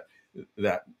sense, that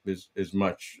is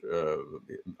much,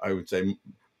 I would say,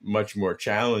 much more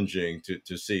challenging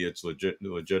to see its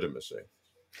legitimacy.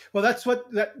 Well, that's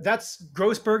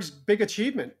Grossberg's big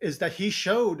achievement, is that he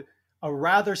showed a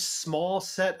rather small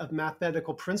set of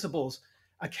mathematical principles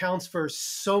accounts for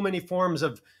so many forms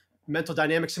of mental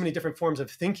dynamics, so many different forms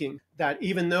of thinking, that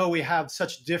even though we have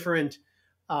such different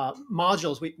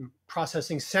modules,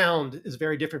 processing sound is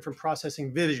very different from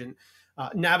processing vision.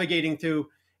 Navigating through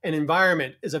an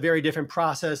environment is a very different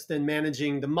process than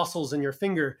managing the muscles in your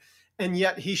finger. And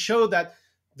yet he showed that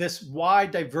this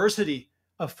wide diversity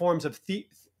of forms of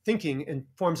thinking and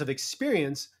forms of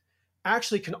experience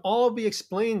actually can all be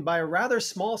explained by a rather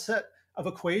small set of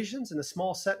equations and a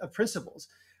small set of principles.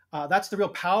 That's the real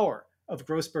power of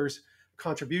Grossberg's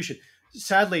contribution.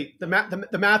 Sadly, the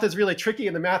math is really tricky,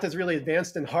 and the math is really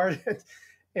advanced and hard.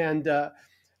 And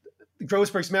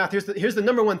Grossberg's math, here's the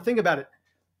number one thing about it.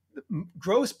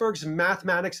 Grossberg's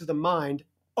mathematics of the mind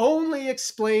only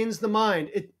explains the mind.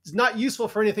 It's not useful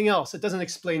for anything else. It doesn't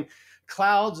explain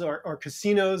clouds or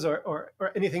casinos or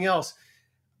anything else.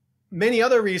 Many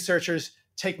other researchers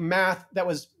take math that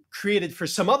was created for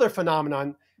some other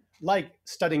phenomenon, like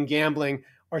studying gambling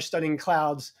or studying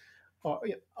clouds or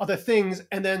other things,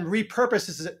 and then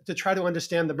repurposes it to try to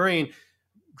understand the brain.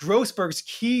 Grossberg's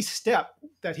key step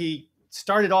that he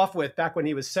started off with back when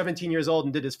he was 17 years old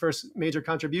and did his first major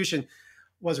contribution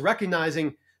was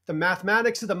recognizing the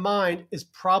mathematics of the mind is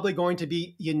probably going to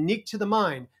be unique to the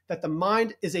mind, that the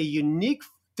mind is a unique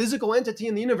physical entity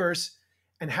in the universe,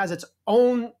 and has its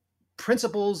own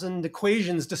principles and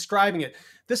equations describing it.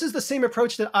 This is the same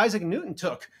approach that Isaac Newton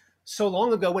took so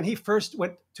long ago when he first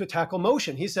went to tackle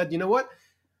motion. He said, you know what?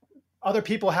 Other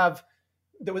people have,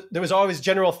 there was always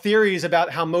general theories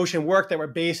about how motion worked that were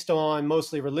based on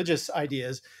mostly religious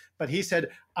ideas. But he said,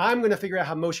 I'm going to figure out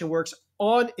how motion works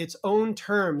on its own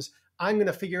terms. I'm going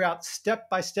to figure out step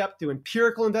by step through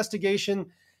empirical investigation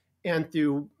and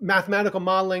through mathematical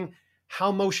modeling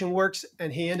how motion works.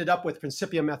 And he ended up with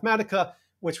Principia Mathematica,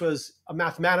 which was a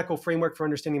mathematical framework for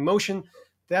understanding motion.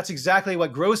 That's exactly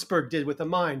what Grossberg did with the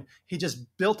mind. He just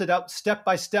built it up step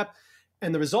by step.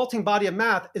 And the resulting body of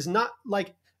math is not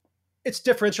like, it's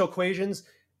differential equations,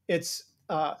 it's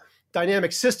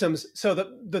dynamic systems. So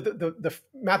the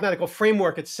mathematical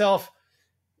framework itself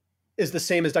is the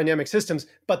same as dynamic systems,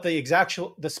 but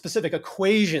the specific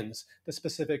equations, the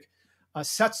specific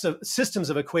sets of systems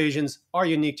of equations are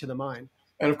unique to the mind.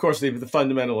 And of course, the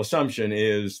fundamental assumption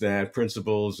is that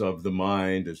principles of the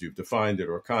mind, as you've defined it,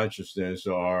 or consciousness,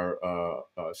 are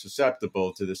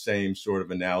susceptible to the same sort of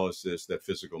analysis that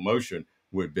physical motion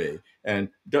would be. And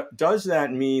does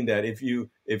that mean that if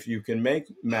you can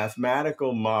make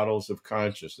mathematical models of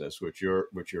consciousness, which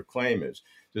your claim is,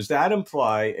 does that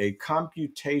imply a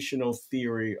computational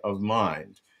theory of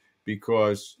mind?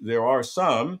 Because there are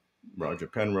some, Roger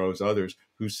Penrose, others,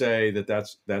 who say that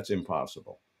that's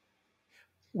impossible.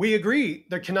 We agree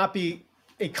there cannot be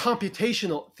a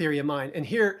computational theory of mind. And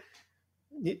here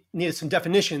needed some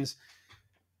definitions.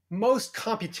 Most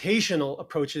computational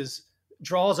approaches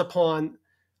draws upon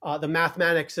the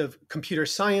mathematics of computer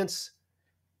science,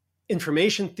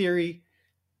 information theory,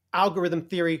 algorithm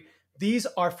theory. These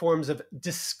are forms of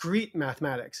discrete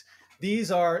mathematics.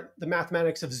 These are the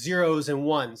mathematics of zeros and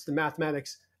ones, the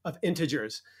mathematics of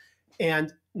integers.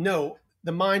 And no,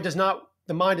 the mind is not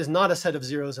a set of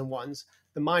zeros and ones.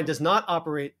 The mind does not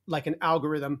operate like an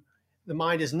algorithm. The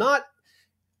mind is not,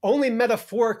 only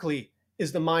metaphorically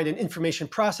is the mind an information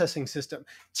processing system.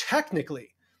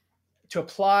 Technically, to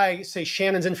apply, say,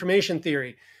 Shannon's information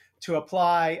theory, to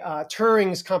apply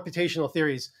Turing's computational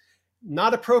theories,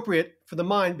 not appropriate for the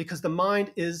mind because the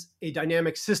mind is a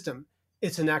dynamic system.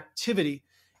 It's an activity.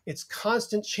 It's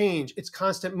constant change. It's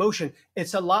constant motion.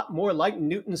 It's a lot more like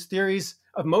Newton's theories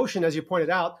of motion, as you pointed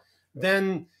out,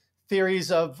 than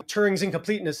theories of Turing's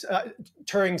incompleteness,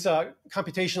 Turing's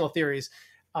computational theories,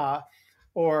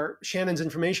 or Shannon's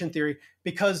information theory,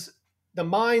 because the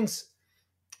mind's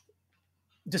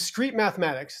discrete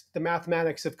mathematics, the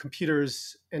mathematics of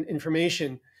computers and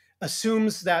information,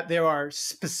 assumes that there are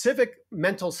specific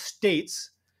mental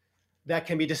states that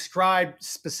can be described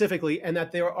specifically and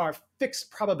that there are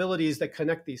fixed probabilities that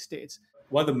connect these states.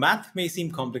 While the math may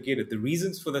seem complicated, the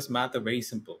reasons for this math are very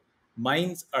simple.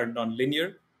 Minds are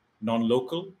nonlinear,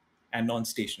 non-local, and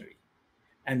non-stationary.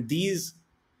 And these,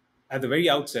 at the very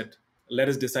outset, let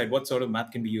us decide what sort of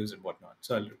math can be used and what not.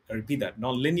 So I'll repeat that: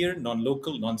 non-linear,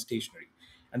 non-local, non-stationary.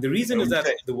 And the reason is that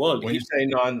the world... When you say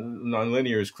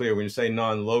non-linear is clear. When you say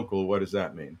non-local, what does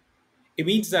that mean? It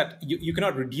means that you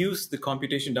cannot reduce the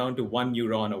computation down to one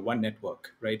neuron or one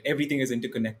network, right? Everything is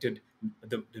interconnected.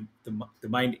 The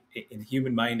mind, in the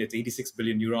human mind, it's 86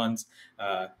 billion neurons.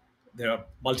 There are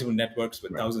multiple networks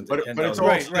with thousands and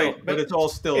 10,000. But it's all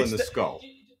still in the skull.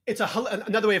 It's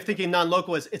another way of thinking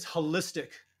non-local is it's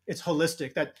holistic. It's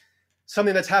holistic, that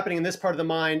something that's happening in this part of the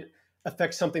mind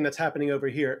affects something that's happening over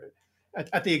here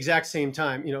at the exact same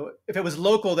time. You know, if it was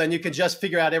local, then you could just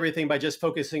figure out everything by just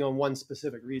focusing on one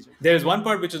specific region. There's one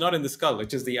part which is not in the skull,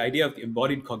 which is the idea of the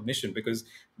embodied cognition, because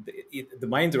the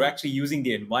minds are actually using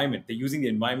the environment. They're using the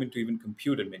environment to even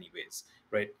compute in many ways,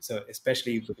 right? So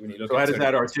especially when you look so at... how does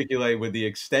that articulate with the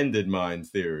extended mind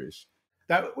theories?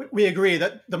 That we agree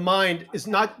that the mind is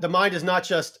not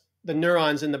just the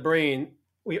neurons in the brain.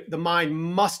 The mind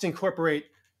must incorporate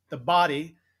the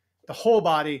body, the whole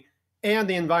body, and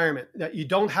the environment. That you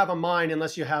don't have a mind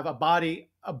unless you have a body,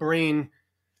 a brain,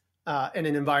 and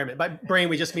an environment. By brain,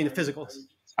 we just mean the physical.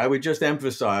 I would just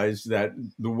emphasize that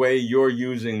the way you're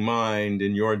using mind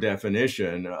in your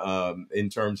definition, in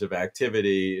terms of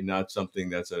activity, not something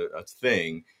that's a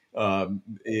thing,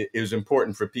 is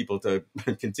important for people to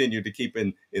continue to keep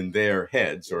in their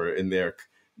heads or in their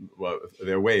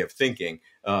way of thinking,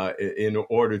 in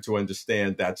order to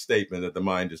understand that statement that the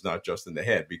mind is not just in the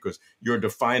head, because you're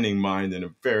defining mind in a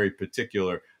very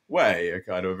particular way, a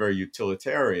kind of a very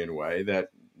utilitarian way that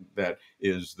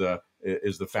is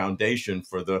the foundation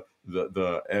for the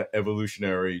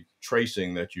evolutionary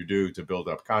tracing that you do to build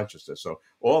up consciousness. So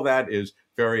all that is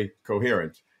very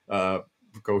coherent.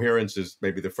 Coherence is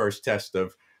maybe the first test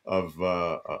of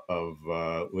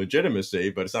legitimacy,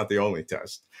 but it's not the only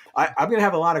test. I'm going to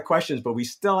have a lot of questions, but we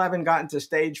still haven't gotten to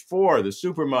stage 4, the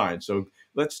supermind. So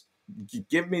let's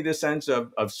give me the sense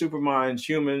of superminds,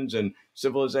 humans, and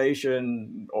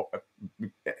civilization,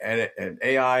 and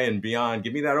AI and beyond.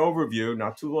 Give me that overview,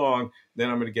 not too long. Then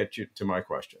I'm going to get you to my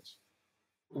questions.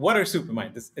 What are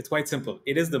superminds? It's quite simple.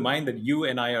 It is the mind that you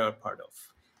and I are a part of.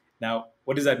 Now,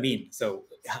 what does that mean? So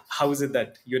how is it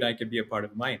that you and I can be a part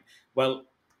of a mind? Well,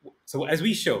 so as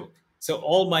we show, so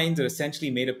all minds are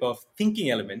essentially made up of thinking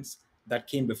elements that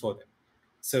came before them.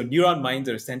 So neuron minds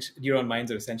are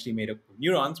essentially made up of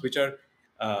neurons, which are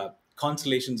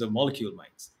constellations of molecule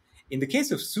minds. In the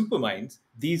case of superminds,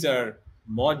 these are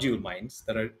module minds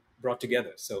that are brought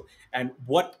together. So, and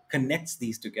what connects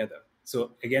these together?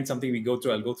 So again, something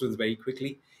I'll go through this very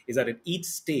quickly, is that at each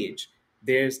stage,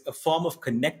 there's a form of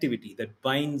connectivity that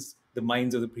binds the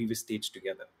minds of the previous stage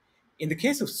together. In the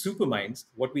case of superminds,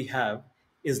 what we have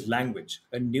is language,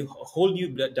 a whole new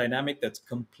dynamic that's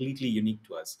completely unique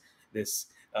to us. This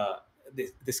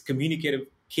communicative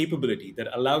capability that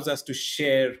allows us to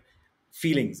share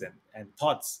feelings and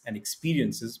thoughts and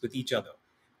experiences with each other.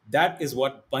 That is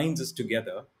what binds us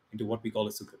together into what we call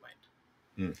a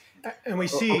supermind. And we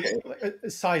see,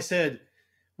 as Sai said,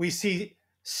 we see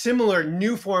similar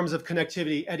new forms of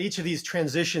connectivity at each of these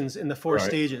transitions in the 4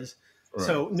 stages. Right.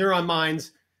 So neuron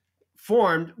minds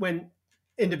formed when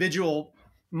individual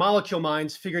molecule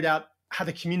minds figured out how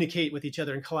to communicate with each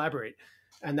other and collaborate.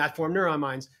 And that formed neuron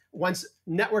minds. Once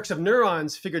networks of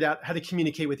neurons figured out how to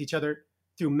communicate with each other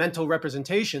through mental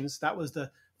representations, that was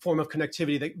the form of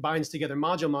connectivity that binds together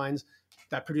module minds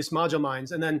that produce module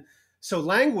minds. And then, so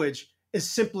language is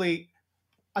simply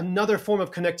another form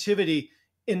of connectivity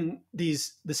in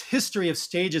this history of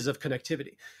stages of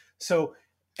connectivity. So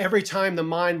every time the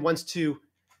mind wants to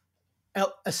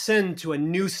ascend to a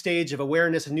new stage of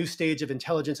awareness, a new stage of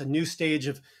intelligence, a new stage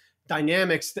of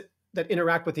dynamics that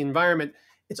interact with the environment,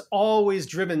 it's always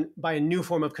driven by a new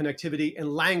form of connectivity,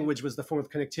 and language was the form of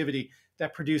connectivity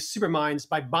that produced superminds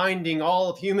by binding all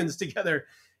of humans together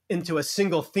into a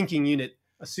single thinking unit,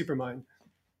 a supermind.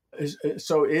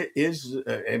 So it is,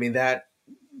 I mean, that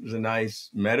is a nice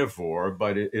metaphor,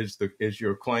 but is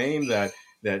your claim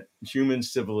that human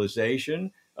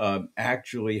civilization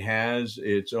actually has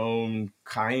its own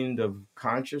kind of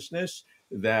consciousness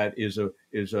that is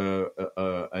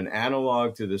an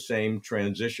analog to the same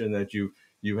transition that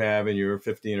you have in your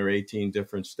 15 or 18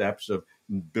 different steps of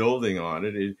building on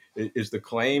it? Is the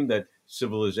claim that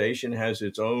civilization has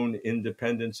its own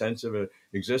independent sense of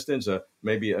existence,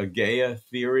 maybe a Gaia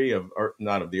theory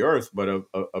not of the Earth, but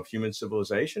of human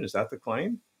civilization? Is that the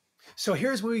claim? So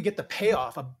here's where we get the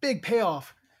payoff, a big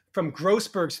payoff from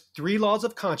Grossberg's 3 laws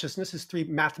of consciousness, his 3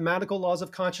 mathematical laws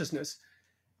of consciousness,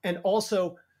 and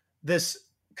also this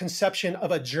conception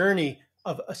of a journey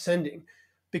of ascending.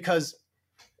 Because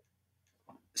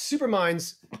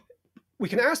superminds, we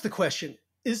can ask the question,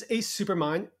 is a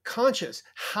supermind conscious?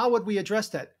 How would we address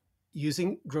that?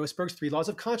 Using Grossberg's 3 laws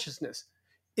of consciousness.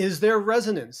 Is there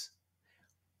resonance?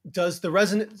 Do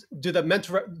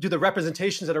the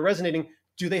representations that are resonating,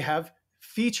 do they have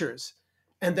features?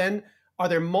 And then are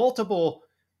there multiple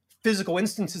physical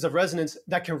instances of resonance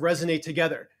that can resonate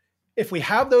together? If we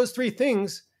have those 3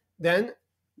 things, then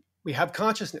we have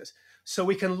consciousness. So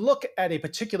we can look at a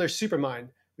particular supermind.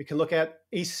 We can look at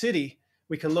a city.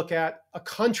 We can look at a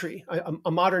country,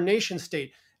 a modern nation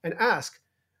state, and ask,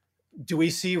 do we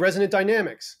see resonant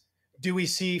dynamics? Do we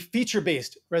see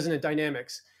feature-based resonant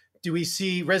dynamics? Do we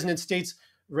see resonant states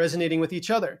resonating with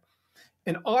each other?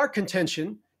 And our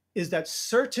contention is that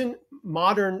certain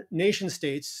modern nation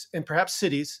states and perhaps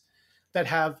cities that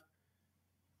have,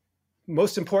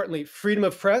 most importantly, freedom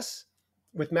of press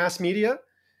with mass media,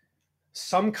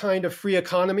 some kind of free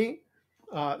economy,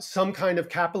 some kind of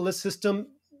capitalist system,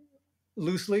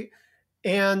 loosely,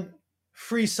 and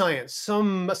free science,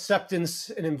 some acceptance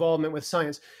and involvement with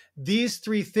science. These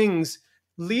 3 things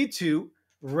lead to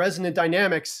resonant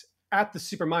dynamics at the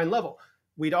supermind level.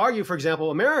 We'd argue, for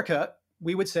example, America,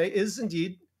 we would say, is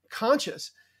indeed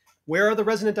conscious. Where are the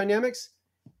resonant dynamics?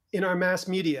 In our mass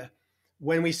media.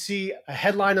 When we see a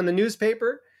headline on the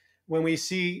newspaper, when we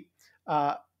see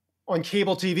on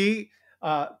cable TV,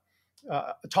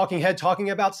 talking head talking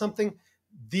about something,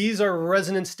 these are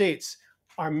resonant states.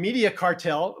 Our media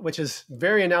cartel, which is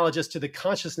very analogous to the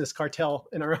consciousness cartel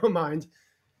in our own mind,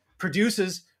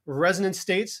 produces resonant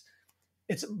states.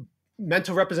 It's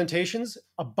mental representations,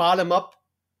 a bottom-up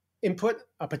input,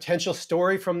 a potential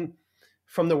story from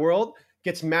the world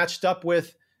gets matched up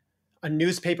with a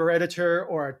newspaper editor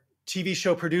or a TV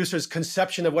show producer's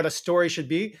conception of what a story should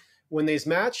be. when these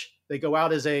match, they go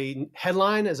out as a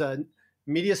headline, as a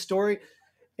media story.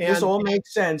 And this all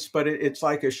makes sense, but it's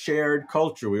like a shared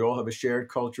culture. We all have a shared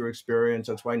culture experience.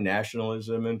 That's why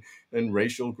nationalism and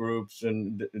racial groups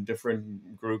and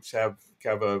different groups have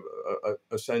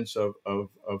a sense of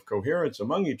coherence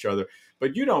among each other.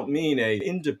 But you don't mean a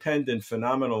independent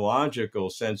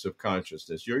phenomenological sense of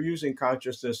consciousness. You're using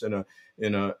consciousness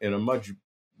in a much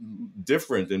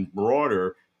different and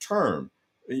broader term.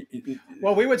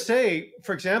 Well, we would say,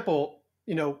 for example,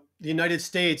 the United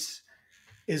States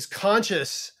is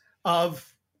conscious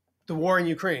of the war in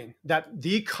Ukraine, that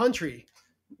the country,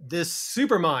 this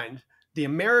supermind, the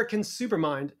American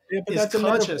supermind, is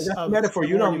conscious of the metaphor.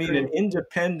 You don't mean Ukraine. an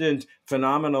independent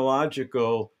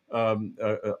phenomenological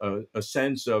a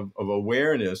sense of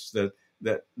awareness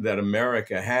that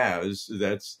America has.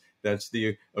 That's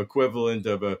the equivalent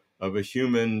of a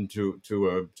human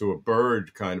to a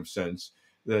bird kind of sense.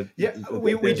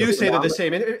 We do say they're the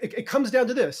same. And it comes down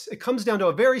to this. It comes down to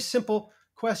a very simple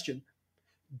question.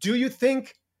 Do you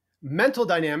think mental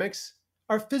dynamics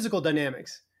are physical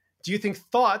dynamics? Do you think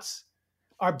thoughts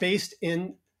are based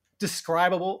in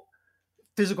describable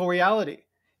physical reality?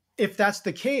 If that's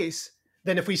the case,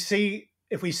 then if we see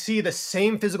the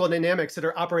same physical dynamics that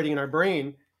are operating in our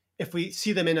brain, if we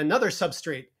see them in another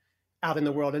substrate out in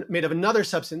the world and made of another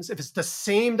substance, if it's the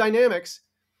same dynamics,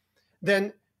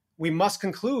 then we must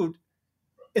conclude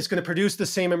it's going to produce the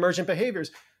same emergent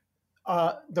behaviors.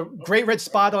 The great red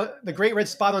spot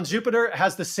on Jupiter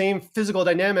has the same physical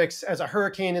dynamics as a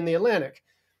hurricane in the Atlantic.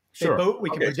 Sure. We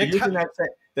can predict. So using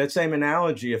that same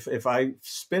analogy, if I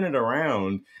spin it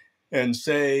around and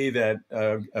say that,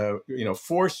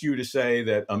 force you to say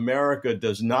that America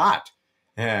does not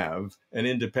have an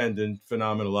independent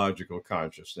phenomenological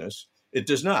consciousness, it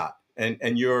does not.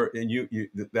 And you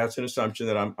that's an assumption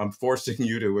that I'm forcing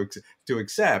you to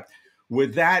accept.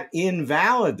 Would that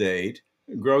invalidate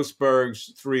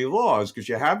Grossberg's three laws? Because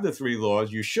you have the three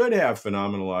laws, you should have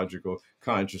phenomenological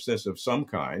consciousness of some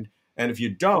kind. And if you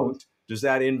don't, does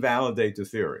that invalidate the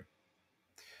theory?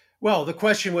 Well, the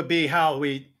question would be how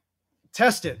we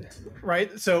test it,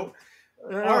 right? So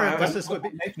our emphasis would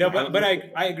be but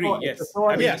I agree.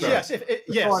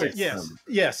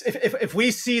 Yes. If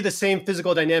we see the same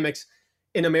physical dynamics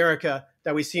in America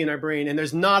that we see in our brain, and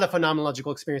there's not a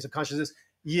phenomenological experience of consciousness,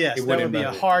 yes, that would be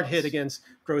a hard hit against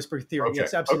Grossberg theory. Okay.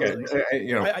 Yes, absolutely.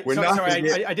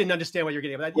 Okay. I didn't understand what you're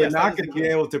getting at. We're not going to be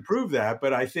able to prove that,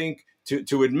 but I think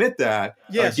to admit that,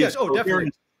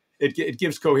 definitely. It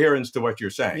gives coherence to what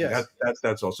you're saying. Yes.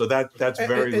 That's all. So that's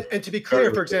very. And to be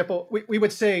clear, for example, we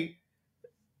would say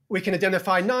we can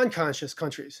identify non-conscious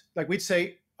countries. Like we'd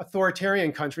say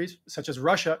authoritarian countries, such as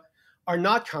Russia, are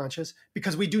not conscious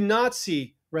because we do not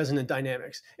see resonant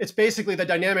dynamics. It's basically the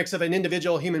dynamics of an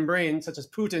individual human brain, such as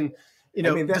Putin,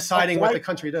 deciding what the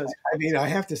country does. I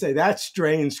have to say that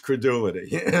strains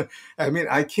credulity.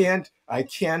 I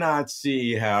cannot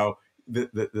see how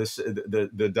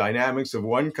the dynamics of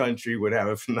one country would have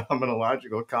a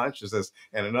phenomenological consciousness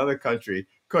and another country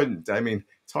couldn't.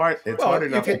 It's hard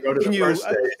enough to go to the first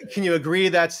stage. Can you agree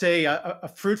that, say, a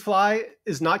fruit fly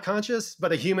is not conscious,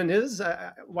 but a human is?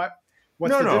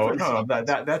 What's the difference? No.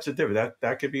 That's a difference.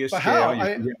 That could be a But scale. how? You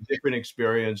have different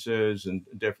experiences and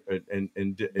different.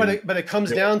 But it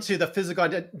comes down to the physical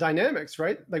dynamics,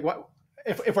 right? Like what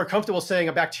if we're comfortable saying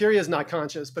a bacteria is not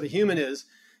conscious, but a human is?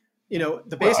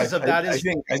 The basis of that is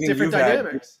different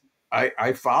dynamics.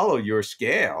 I follow your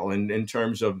scale in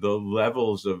terms of the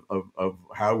levels of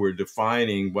how we're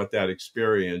defining what that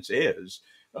experience is,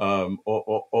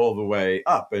 all the way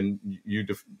up. And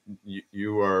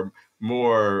you are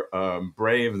more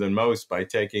brave than most by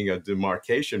taking a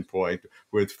demarcation point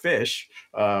with fish,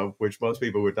 which most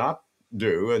people would not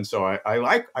do. And so I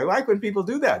like when people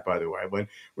do that, by the way,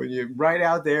 when you write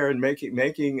out there and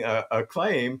making a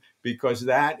claim, because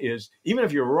that is, even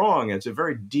if you're wrong, it's a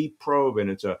very deep probe and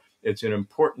it's an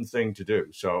important thing to do.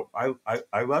 So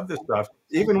I love this stuff.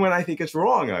 Even when I think it's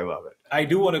wrong, I love it. I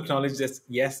do want to acknowledge this.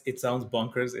 Yes, it sounds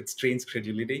bonkers. It strains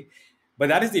credulity. But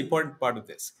that is the important part of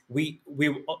this.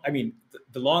 The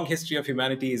long history of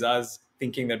humanity is us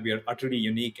thinking that we are utterly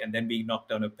unique and then being knocked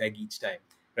down a peg each time,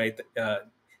 right?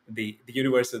 The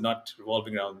universe is not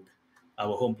revolving around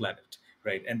our home planet,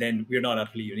 right? And then we're not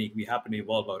utterly unique. We happen to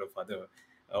evolve out of other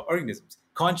organisms.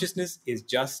 Consciousness is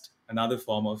just another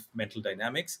form of mental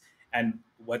dynamics. And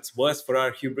what's worse for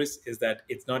our hubris is that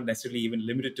it's not necessarily even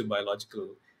limited to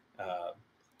biological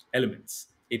elements.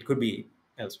 It could be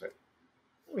elsewhere.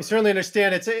 We certainly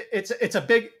understand it's a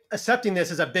big, accepting this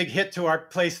is a big hit to our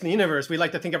place in the universe. We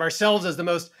like to think of ourselves as the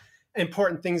most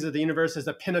important things of the universe, as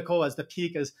the pinnacle, as the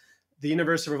peak, as the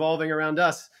universe revolving around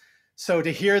us. So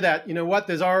to hear that, you know what,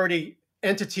 there's already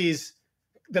entities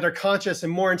that are conscious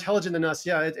and more intelligent than us.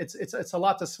 Yeah, it's a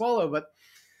lot to swallow, but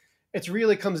it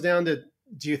really comes down to,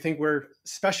 do you think we're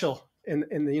special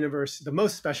in the universe, the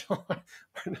most special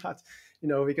or not? You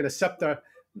know, we can accept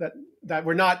that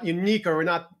we're not unique, or we're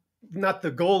not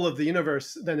the goal of the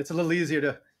universe, then it's a little easier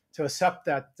to accept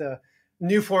that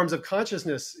new forms of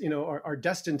consciousness, you know, are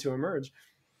destined to emerge.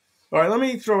 All right, let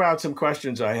me throw out some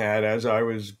questions I had as I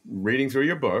was reading through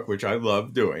your book, which I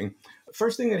love doing.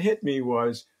 First thing that hit me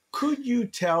was, could you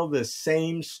tell the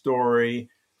same story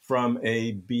from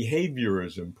a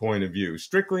behaviorism point of view,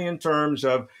 strictly in terms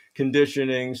of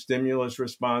conditioning, stimulus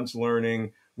response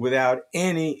learning, without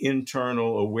any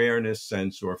internal awareness,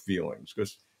 sense, or feelings?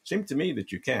 Because it seemed to me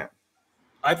that you can.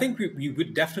 I think we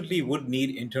would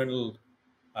need internal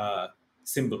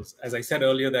symbols. As I said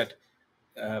earlier, that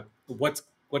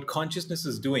what consciousness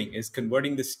is doing is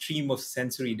converting the stream of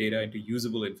sensory data into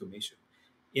usable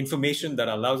information that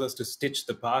allows us to stitch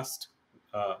the past,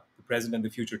 the present, and the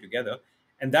future together.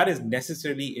 And that is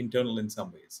necessarily internal in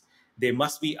some ways. There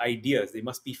must be ideas, there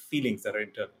must be feelings that are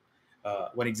internal.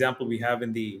 One example we have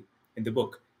in the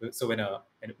book. So when a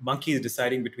monkey is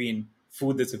deciding between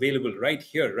food that's available right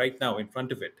here, right now, in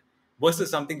front of it, versus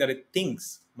something that it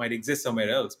thinks might exist somewhere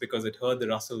else because it heard the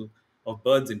rustle of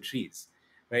birds in trees,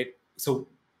 right? So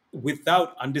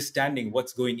without understanding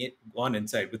what's going on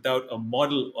inside, without a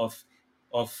model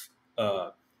of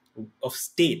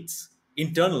states,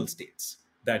 internal states,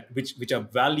 which are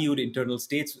valued internal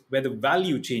states, where the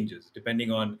value changes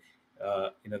depending on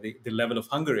the level of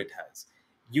hunger it has,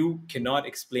 you cannot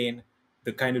explain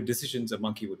the kind of decisions a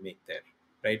monkey would make there,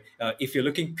 right? If you're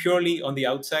looking purely on the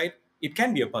outside, it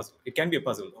can be a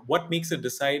puzzle. What makes it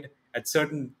decide at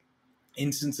certain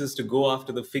instances to go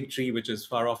after the fig tree, which is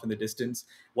far off in the distance?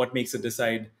 What makes it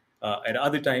decide at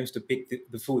other times to pick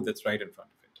the food that's right in front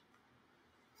of it?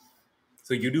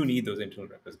 So you do need those internal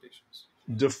representations.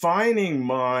 Defining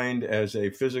mind as a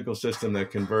physical system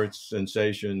that converts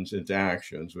sensations into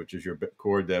actions, which is your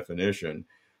core definition,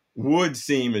 would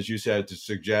seem, as you said, to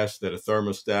suggest that a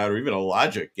thermostat or even a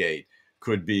logic gate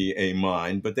could be a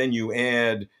mind. But then you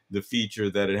add the feature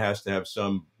that it has to have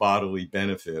some bodily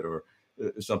benefit or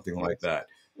something like that.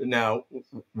 Now,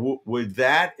 would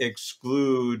that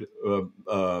exclude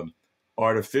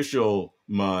artificial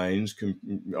minds,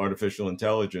 artificial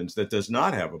intelligence that does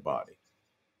not have a body?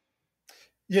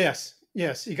 Yes.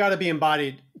 You got to be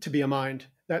embodied to be a mind.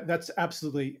 That's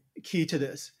absolutely key to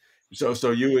this.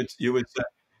 So you would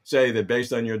say that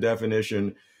based on your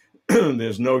definition,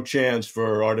 there's no chance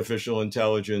for artificial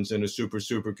intelligence and a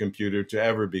supercomputer to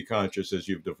ever be conscious as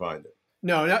you've defined it.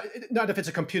 No, not if it's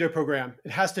a computer program. It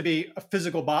has to be a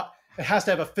physical it has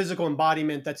to have a physical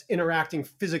embodiment that's interacting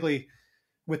physically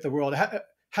with the world. It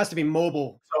has to be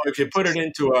mobile. So if you put it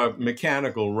into a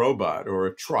mechanical robot or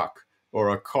a truck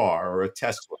or a car or a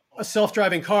Tesla. A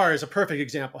self-driving car is a perfect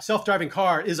example. Self-driving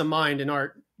car is a mind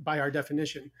by our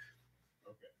definition.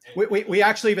 Okay. We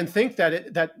actually even think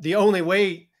that the only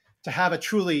way to have a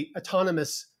truly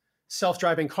autonomous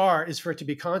self-driving car is for it to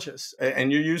be conscious.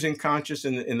 And you're using conscious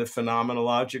in the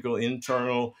phenomenological,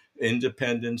 internal,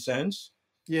 independent sense?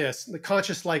 Yes, the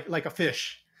conscious like a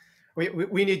fish.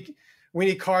 We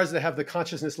need cars that have the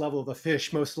consciousness level of a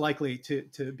fish, most likely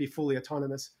to be fully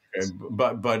autonomous.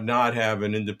 But not have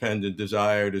an independent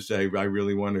desire to say, I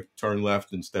really want to turn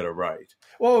left instead of right.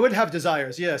 Well, it would have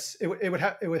desires. Yes, it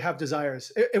would have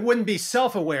desires. It wouldn't be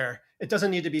self-aware. It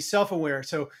doesn't need to be self-aware.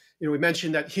 So, we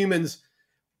mentioned that humans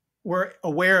were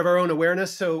aware of our own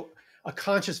awareness. So a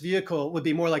conscious vehicle would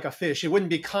be more like a fish. It wouldn't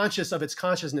be conscious of its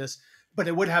consciousness, but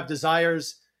it would have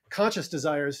desires, conscious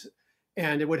desires,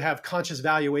 and it would have conscious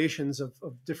valuations of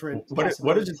different.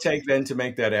 What does it take then to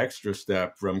make that extra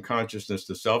step from consciousness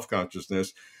to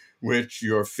self-consciousness, which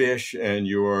your fish and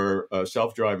your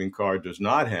self-driving car does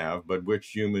not have, but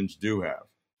which humans do have?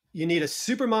 You need a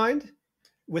supermind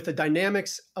with the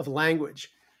dynamics of language.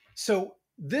 So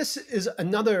this is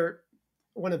another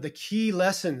one of the key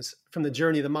lessons from the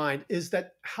journey of the mind, is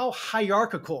that how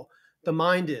hierarchical the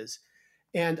mind is.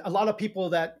 And a lot of people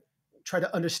that try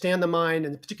to understand the mind,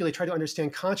 and particularly try to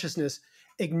understand consciousness,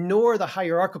 ignore the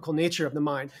hierarchical nature of the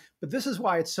mind. But this is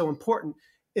why it's so important,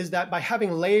 is that by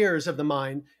having layers of the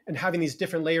mind and having these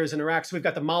different layers interact, so we've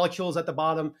got the molecules at the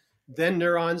bottom, then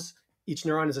neurons. Each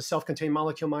neuron is a self-contained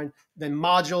molecule mind. Then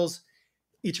modules.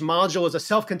 Each module is a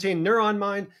self-contained neuron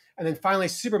mind. And then finally,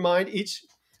 supermind. Each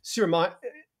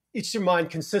supermind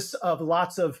consists of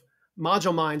lots of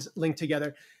module minds linked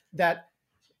together, that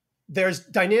there's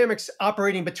dynamics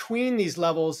operating between these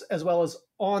levels as well as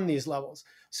on these levels.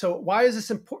 So why is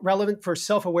this relevant for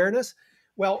self-awareness?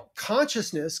 Well,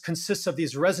 consciousness consists of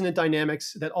these resonant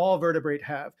dynamics that all vertebrate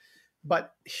have,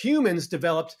 but humans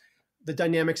developed the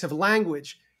dynamics of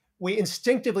language. We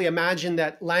instinctively imagine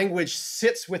that language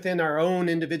sits within our own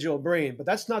individual brain, but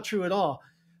that's not true at all.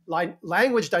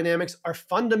 Language dynamics are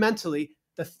fundamentally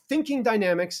the thinking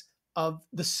dynamics of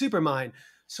the supermind.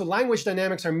 So language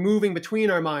dynamics are moving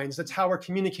between our minds. That's how we're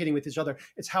communicating with each other.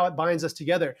 It's how it binds us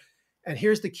together. And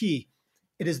here's the key.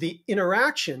 It is the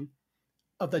interaction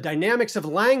of the dynamics of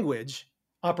language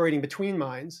operating between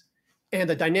minds and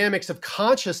the dynamics of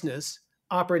consciousness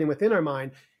operating within our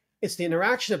mind. It's the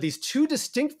interaction of these two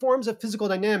distinct forms of physical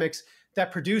dynamics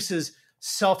that produces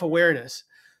self-awareness.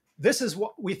 This is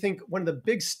what we think one of the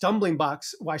big stumbling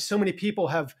blocks why so many people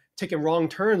have taken wrong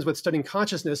turns with studying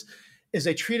consciousness is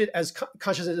they treat it as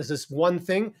consciousness as this one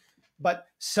thing. But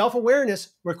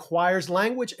self-awareness requires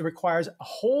language. It requires a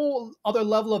whole other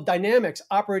level of dynamics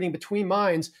operating between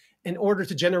minds in order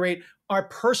to generate our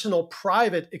personal,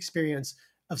 private experience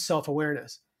of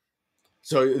self-awareness.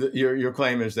 So your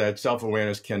claim is that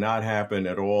self-awareness cannot happen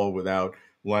at all without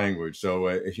language. So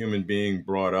a human being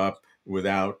brought up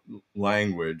without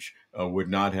language would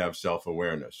not have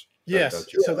self-awearness. Yes.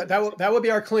 So that would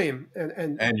be our claim.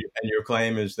 And your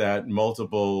claim is that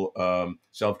multiple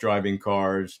self-driving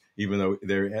cars, even though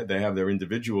they have their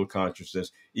individual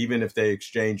consciousness, even if they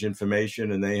exchange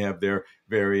information and they have their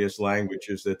various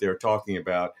languages that they're talking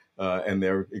about, and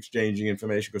they're exchanging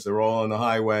information because they're all on the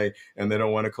highway and they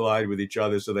don't want to collide with each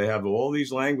other. So they have all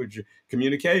these language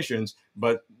communications,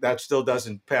 but that still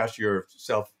doesn't pass your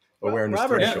self-awareness. Well,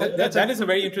 Robert, that is a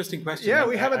very interesting question. Yeah,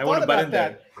 we haven't thought about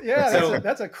that. Yeah, so,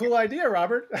 that's a cool idea,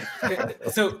 Robert.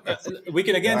 So we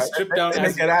can again strip down.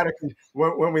 Get out of,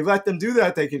 when we let them do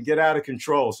that, they can get out of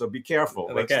control. So be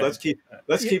careful. Let's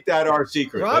keep that our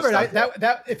secret. Robert,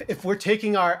 if we're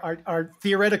taking our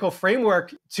theoretical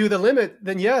framework to the limit,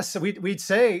 then yes, we'd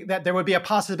say that there would be a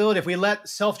possibility if we let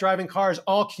self-driving cars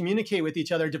all communicate with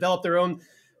each other, develop their own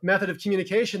method of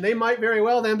communication, they might very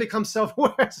well then become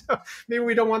self-aware. So maybe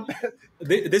we don't want that.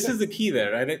 This is the key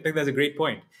there. I think that's a great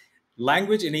point.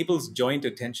 Language enables joint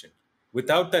attention.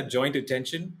 Without that joint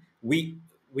attention, we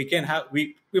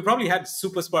probably had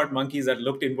super smart monkeys that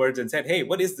looked inwards and said, "Hey,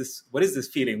 what is this? What is this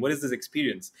feeling? What is this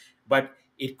experience?" But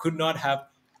it could not have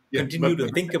continued to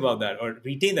think about that or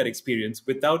retain that experience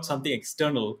without something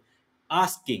external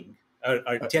asking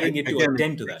or telling it to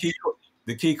attend to that.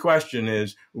 The key question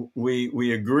is,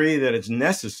 we agree that it's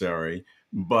necessary,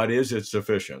 but is it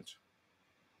sufficient?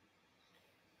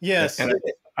 Yes. And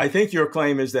I think your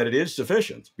claim is that it is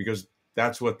sufficient because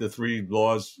that's what the three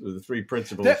laws, the three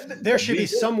principles. There should be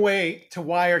some way to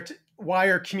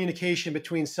wire communication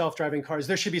between self-driving cars.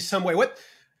 There should be some way. What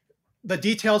the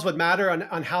details would matter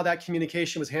on how that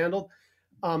communication was handled.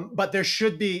 But there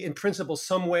should be, in principle,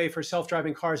 some way for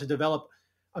self-driving cars to develop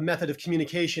a method of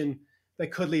communication that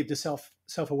could lead to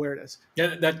self-awareness.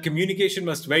 Yeah, that communication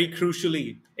must very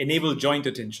crucially enable joint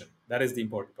attention. That is the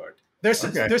important part.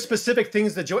 There's specific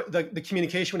things that the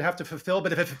communication would have to fulfill,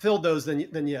 but if it fulfilled those,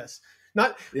 then yes.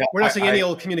 We're not saying any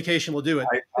old communication will do it.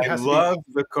 I love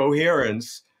the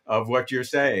coherence of what you're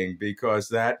saying because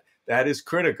that is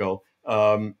critical.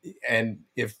 And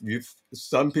if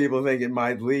some people think it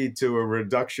might lead to a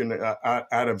reduction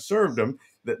ad absurdum,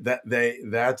 that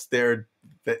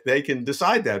they can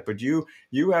decide that. But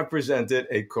you have presented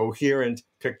a coherent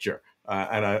picture,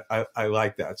 and I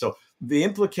like that. So the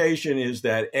implication is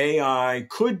that AI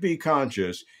could be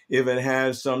conscious if it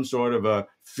has some sort of a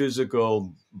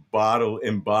physical bottle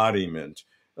embodiment.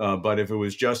 But if it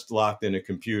was just locked in a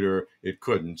computer, it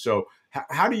couldn't. So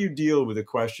how do you deal with the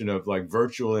question of like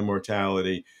virtual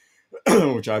immortality,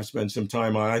 which I've spent some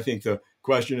time on? I think the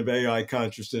question of AI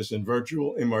consciousness and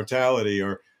virtual immortality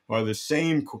are the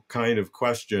same kind of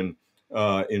question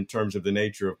in terms of the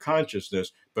nature of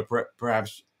consciousness, but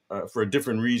perhaps for a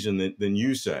different reason than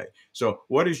you say. So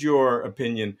what is your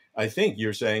opinion? I think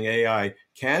you're saying AI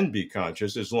can be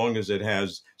conscious as long as it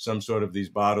has some sort of these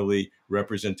bodily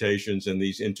representations and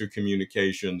these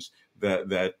intercommunications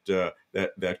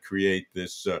that create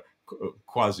this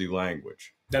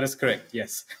quasi-language. That is correct,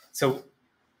 yes. So,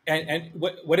 and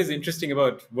what is interesting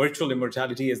about virtual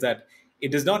immortality is that it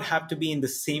does not have to be in the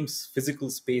same physical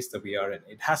space that we are in.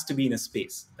 It has to be in a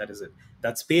space. That is it.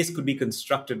 That space could be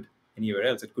constructed anywhere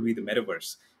else. It could be the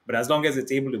metaverse. But as long as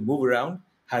it's able to move around,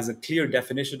 has a clear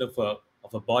definition of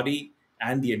a body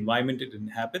and the environment it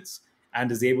inhabits,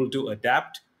 and is able to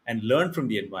adapt and learn from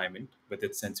the environment with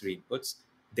its sensory inputs,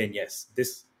 then yes,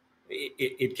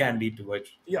 it can lead to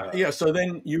virtual. So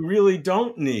then you really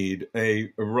don't need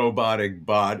a robotic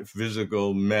bot,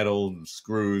 physical metal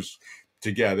screws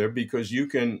together, because you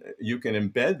can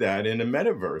embed that in a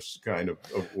metaverse kind of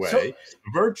way,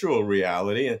 virtual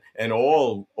reality, and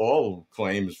all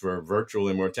claims for virtual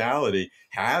immortality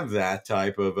have that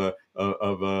type of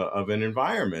an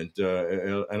environment,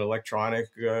 an electronic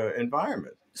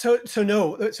environment. So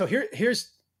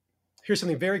here's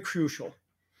something very crucial,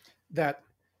 that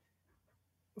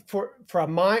for a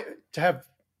mind to have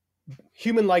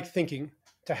human-like thinking,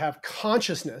 to have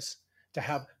consciousness, to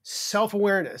have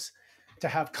self-awareness, to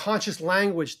have conscious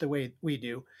language the way we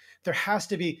do, there has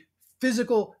to be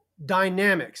physical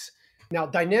dynamics. Now,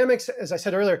 dynamics, as I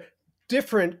said earlier,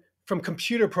 different from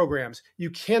computer programs. You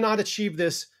cannot achieve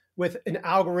this with an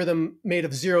algorithm made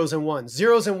of zeros and ones.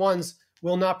 Zeros and ones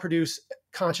will not produce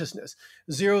consciousness.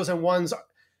 Zeros and ones,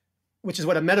 which is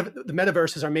what the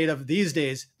metaverses are made of these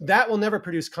days, that will never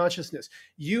produce consciousness.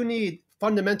 You need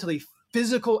fundamentally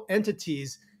physical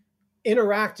entities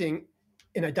interacting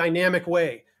in a dynamic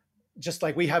way. Just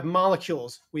like we have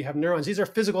molecules, we have neurons. These are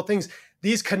physical things.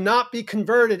 These cannot be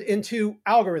converted into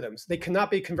algorithms. They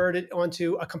cannot be converted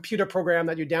onto a computer program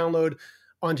that you download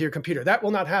onto your computer. That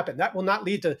will not happen. That will not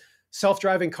lead to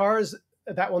self-driving cars.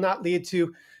 That will not lead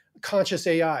to conscious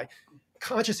AI.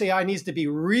 Conscious AI needs to be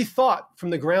rethought from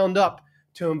the ground up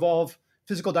to involve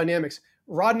physical dynamics.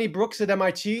 Rodney Brooks at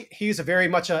MIT, he's a very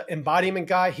much an embodiment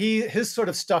guy. His sort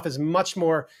of stuff is much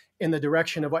more in the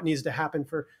direction of what needs to happen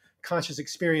for conscious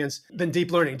experience than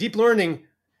deep learning. Deep learning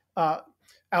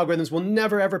algorithms will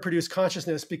never ever produce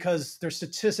consciousness because their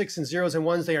statistics and zeros and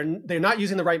ones, they're not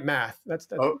using the right math. That's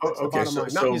the bottom line.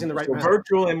 Not using the right math.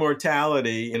 Virtual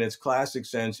immortality in its classic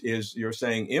sense is, you're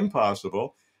saying,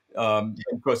 impossible.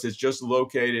 Because it's just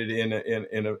located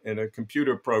in a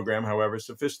computer program, however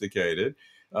sophisticated,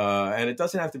 and it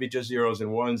doesn't have to be just zeros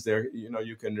and ones. There,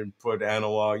 you can put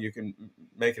analog. You can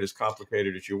make it as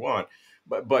complicated as you want.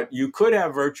 But you could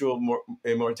have virtual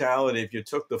immortality if you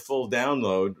took the full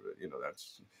download. That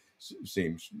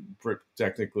seems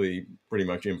technically pretty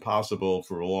much impossible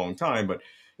for a long time. But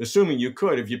assuming you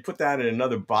could, if you put that in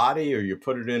another body, or you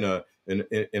put it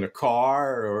in a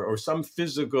car, or some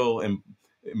physical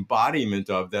embodiment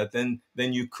of that, then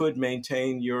you could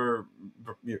maintain your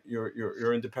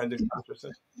independent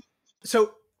consciousness.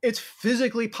 So it's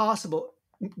physically possible.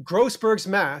 Grossberg's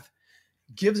math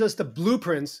gives us the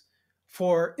blueprints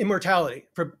for immortality,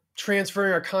 for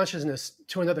transferring our consciousness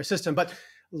to another system. But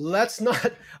let's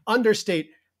not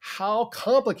understate how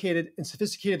complicated and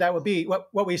sophisticated that would be.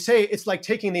 What we say, it's like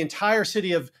taking the entire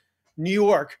city of New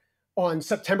York on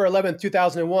September 11th,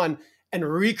 2001, and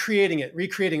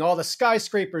recreating all the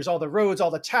skyscrapers, all the roads,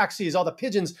 all the taxis, all the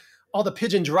pigeons, all the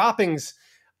pigeon droppings,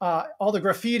 all the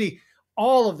graffiti,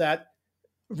 all of that,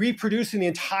 reproducing the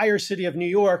entire city of New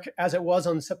York as it was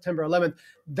on September 11th.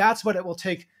 That's what it will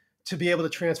take to be able to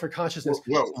transfer consciousness.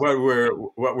 What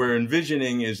we're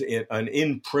envisioning is an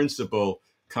in principle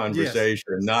conversation,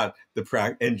 yes, not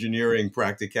the engineering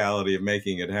practicality of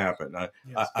making it happen. But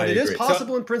it is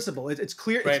possible in principle. It's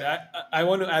clear. Right. I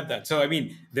want to add that. So, I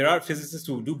mean, there are physicists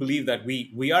who do believe that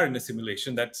we are in a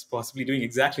simulation that's possibly doing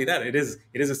exactly that. It is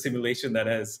a simulation that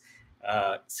has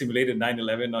simulated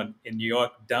 9/11 in New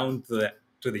York down to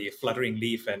the fluttering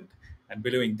leaf and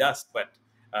billowing dust. But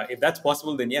if that's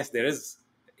possible, then yes, there is.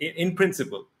 In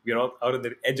principle, we're out on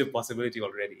the edge of possibility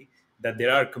already, that there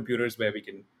are computers where we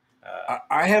can.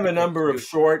 I have a number of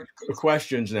short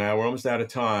questions now. We're almost out of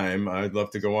time. I'd love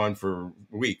to go on for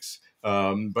weeks.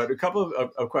 But a couple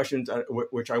of questions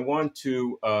which I want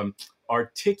to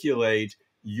articulate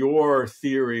your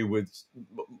theory with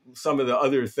some of the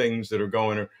other things that are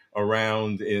going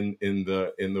around in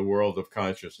the world of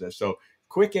consciousness. So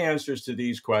quick answers to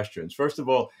these questions. First of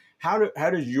all, how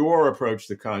does your approach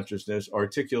to consciousness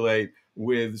articulate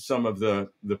with some of the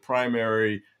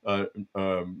primary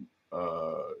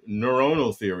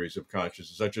neuronal theories of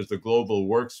consciousness, such as the global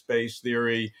workspace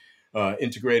theory,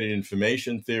 integrated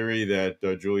information theory that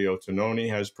Giulio Tononi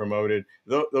has promoted?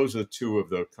 Those are two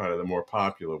of the kind of the more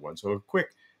popular ones. So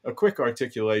a quick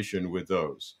articulation with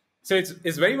those. So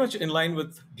it's very much in line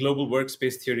with global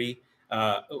workspace theory,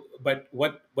 but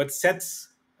what sets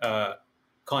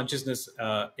consciousness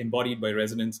embodied by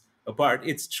resonance apart,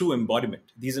 it's true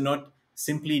embodiment. These are not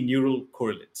simply neural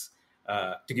correlates.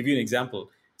 To give you an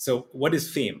example, so what is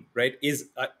fame, right? Is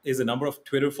a number of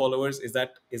Twitter followers, is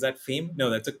that fame? No,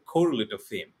 that's a correlate of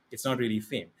fame. It's not really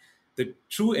fame. The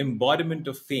true embodiment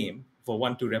of fame, for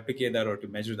one to replicate that or to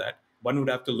measure that, one would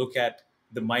have to look at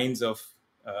the minds of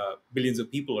billions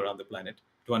of people around the planet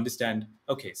to understand,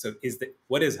 okay, so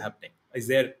what is happening?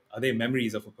 Are there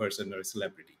memories of a person or a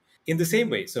celebrity? In the same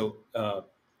way, so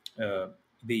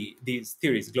these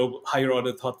theories, global higher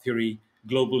order thought theory,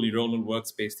 global neuronal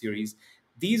workspace theories,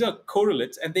 these are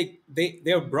correlates, and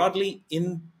they are broadly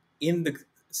in the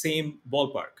same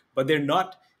ballpark, but they're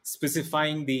not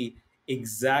specifying the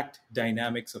exact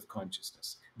dynamics of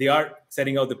consciousness. They are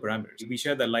setting out the parameters. We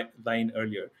shared that line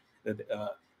earlier, that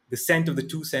the scent of the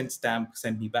 2-cent stamp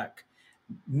sent me back.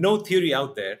 No theory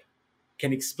out there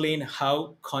can explain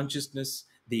how consciousness,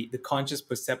 the conscious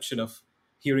perception of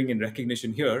hearing and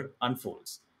recognition here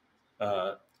unfolds.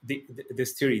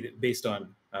 This theory based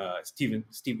on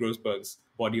Steve Grossberg's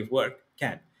body of work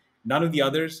can. None of the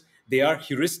others, they are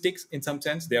heuristics in some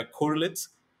sense, they are correlates,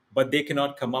 but they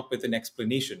cannot come up with an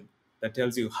explanation that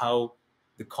tells you how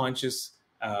the conscious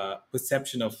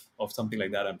perception of something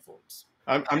like that unfolds.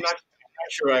 I'm not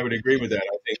sure I would agree with that.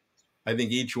 I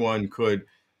think each one could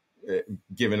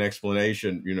give an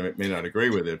explanation. It may not agree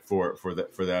with it for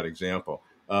that example.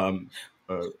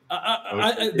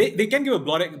 They can give a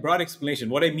broad explanation.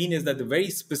 What I mean is that the very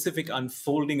specific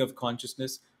unfolding of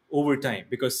consciousness over time,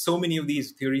 because so many of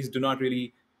these theories do not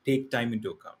really take time into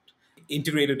account.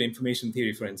 Integrated information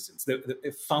theory, for instance,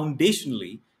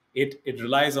 foundationally, it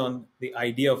relies on the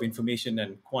idea of information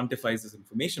and quantifies this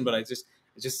information. But I just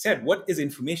said, what is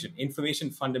information? Information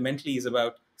fundamentally is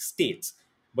about states.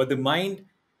 But the mind,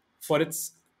 for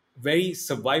its very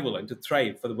survival and to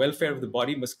thrive, for the welfare of the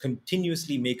body, must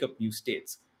continuously make up new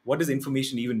states. What does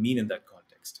information even mean in that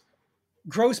context?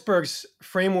 Grossberg's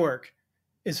framework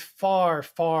is far,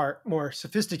 far more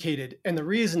sophisticated. And the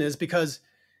reason is because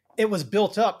it was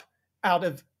built up out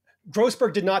of,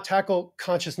 Grossberg did not tackle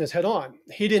consciousness head on.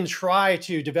 He didn't try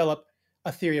to develop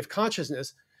a theory of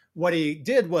consciousness. What he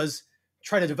did was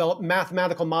try to develop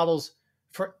mathematical models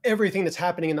for everything that's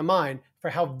happening in the mind,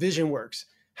 for how vision works,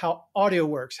 how audio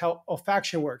works, how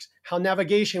olfaction works, how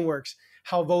navigation works,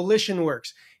 how volition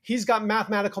works. He's got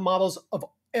mathematical models of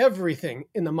everything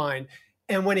in the mind.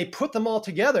 And when he put them all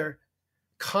together,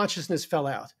 consciousness fell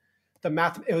out.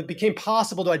 It became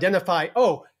possible to identify,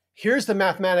 oh, here's the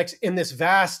mathematics in this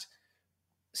vast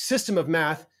system of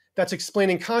math that's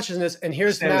explaining consciousness, and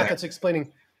here's math that's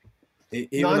explaining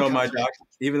even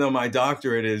though my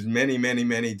doctorate is many, many,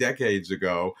 many decades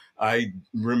ago, I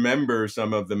remember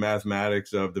some of the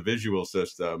mathematics of the visual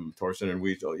system, Thorson and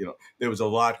Wheatle. There was a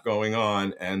lot going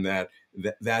on, and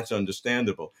that's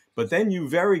understandable. But then you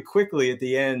very quickly at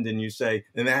the end, and you say,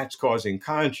 and that's causing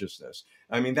consciousness.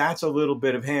 I mean, that's a little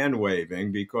bit of hand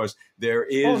waving, because there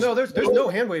is. Oh no, there's no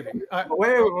hand waving.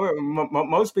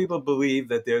 Most people believe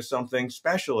that there's something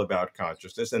special about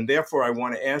consciousness, and therefore I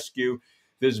want to ask you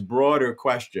this broader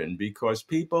question, because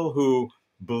people who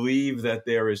believe that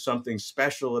there is something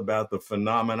special about the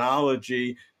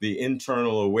phenomenology, the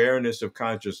internal awareness of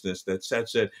consciousness that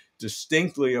sets it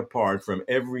distinctly apart from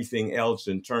everything else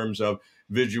in terms of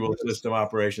visual system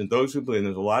operation, those who believe, and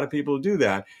there's a lot of people who do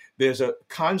that, there's a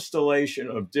constellation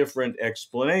of different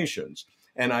explanations.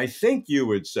 And I think you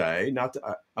would say, I'm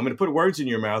going to put words in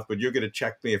your mouth, but you're going to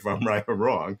check me if I'm right or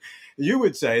wrong. You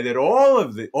would say that all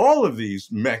of these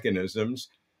mechanisms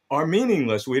are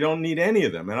meaningless. We don't need any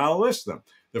of them, and I'll list them.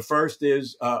 The first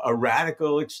is a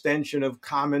radical extension of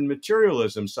common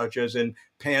materialism, such as in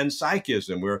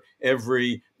panpsychism, where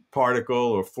every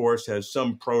particle or force has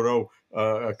some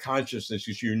proto-consciousness,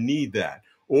 because you need that.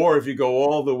 Or if you go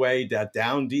all the way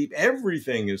down deep,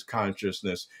 everything is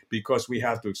consciousness because we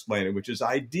have to explain it, which is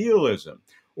idealism.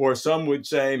 Or some would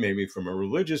say, maybe from a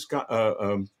religious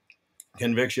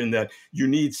conviction, that you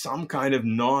need some kind of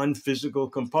non-physical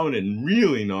component,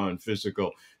 really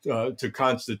non-physical, to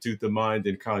constitute the mind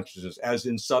and consciousness, as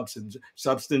in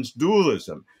substance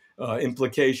dualism.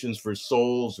 Implications for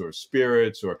souls or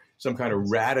spirits or some kind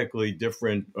of radically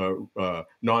different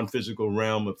non-physical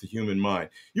realm of the human mind.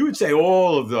 You would say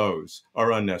all of those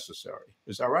are unnecessary.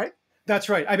 Is that right? That's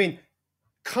right. I mean,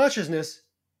 consciousness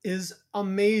is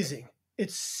amazing.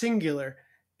 It's singular.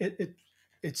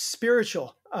 It's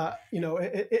spiritual.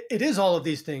 It is all of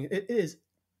these things. It is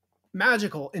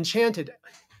magical, enchanted.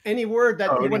 Any word that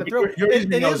you want to throw,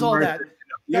 it is all that.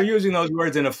 You're using those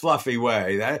words in a fluffy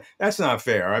way. That's not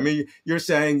fair. I mean, you're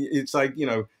saying it's like,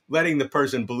 letting the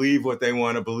person believe what they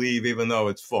want to believe, even though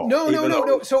it's false.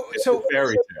 No. So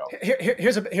fairy tale.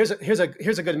 Here's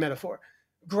a good metaphor.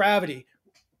 Gravity.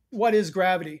 What is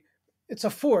gravity? It's a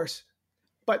force.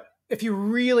 But if you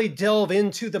really delve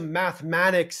into the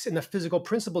mathematics and the physical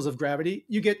principles of gravity,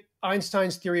 you get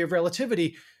Einstein's theory of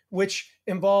relativity, which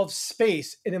involves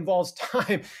space, it involves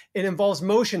time, it involves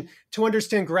motion. To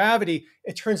understand gravity,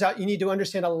 it turns out you need to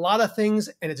understand a lot of things,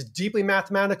 and it's deeply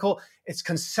mathematical. It's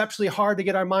conceptually hard to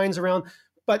get our minds around.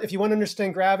 But if you want to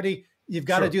understand gravity, you've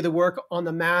got to do the work on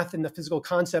the math and the physical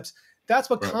concepts. That's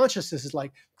what Right. consciousness is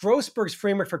like. Grossberg's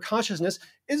framework for consciousness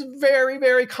is very,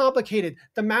 very complicated.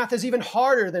 The math is even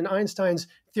harder than Einstein's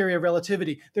theory of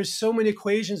relativity. There's so many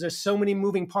equations, there's so many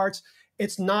moving parts.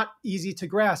 It's not easy to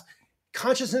grasp.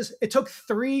 Consciousness, it took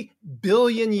 3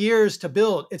 billion years to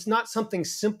build. It's not something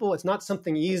simple. It's not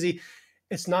something easy.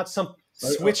 It's not some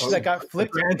switch that got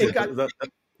flipped.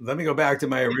 Let me go back to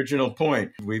my original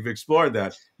point. We've explored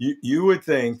that. You would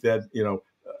think that,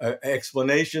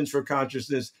 explanations for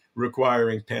consciousness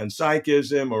requiring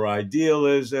panpsychism or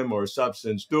idealism or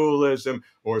substance dualism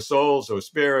or souls or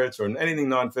spirits or anything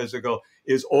non-physical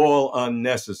is all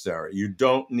unnecessary. You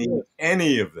don't need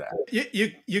any of that.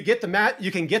 You get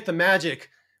you can get the magic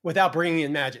without bringing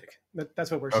in magic.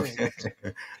 That's what we're saying.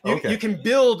 Okay. You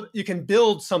can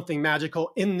build something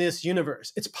magical in this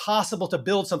universe. It's possible to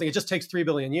build something. It just takes 3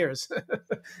 billion years.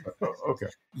 Okay.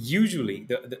 Usually,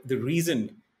 the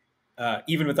reason,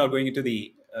 even without going into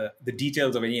the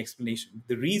details of any explanation,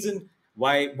 the reason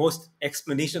why most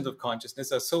explanations of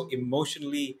consciousness are so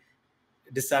emotionally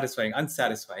dissatisfying,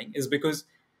 unsatisfying, is because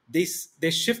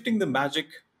they're shifting the magic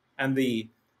and the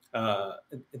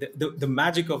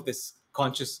magic of this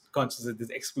consciousness, this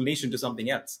explanation, to something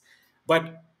else.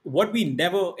 But what we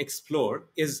never explore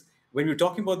is, when we're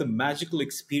talking about the magical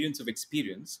experience of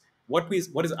experience, what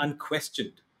is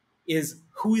unquestioned is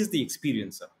who is the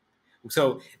experiencer.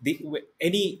 So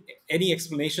any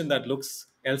explanation that looks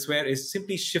elsewhere is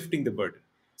simply shifting the burden.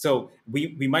 So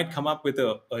we might come up with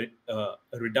a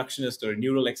reductionist or a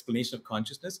neural explanation of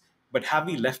consciousness, but have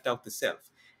we left out the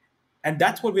self? And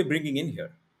that's what we're bringing in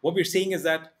here. What we're saying is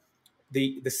that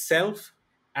the self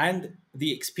and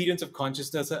the experience of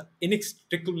consciousness are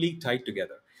inextricably tied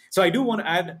together. So I do want to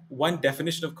add one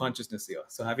definition of consciousness here.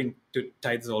 So having to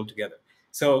tie this all together.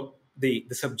 So the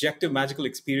subjective magical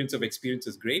experience of experience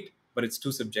is great, but it's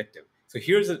too subjective. So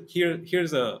here's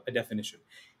a definition.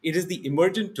 It is the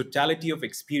emergent totality of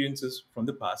experiences from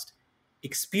the past,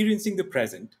 experiencing the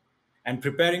present, and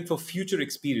preparing for future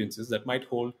experiences that might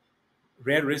hold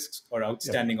rare risks or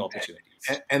outstanding opportunities.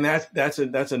 And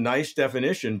that's a nice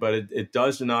definition, but it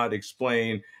does not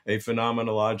explain a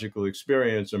phenomenological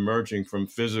experience emerging from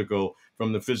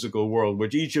the physical world,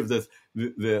 which each of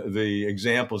the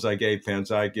examples I gave,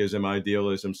 panpsychism,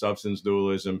 idealism, substance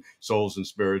dualism, souls and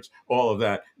spirits, all of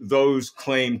that, those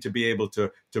claim to be able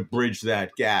to bridge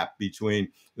that gap between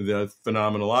the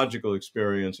phenomenological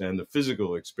experience and the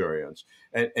physical experience.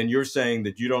 And you're saying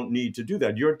that you don't need to do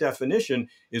that. Your definition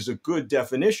is a good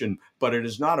definition, but it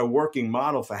is not a working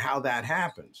model for how that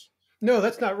happens. No,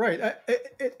 that's not right.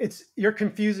 You're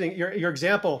confusing. Your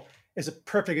example is a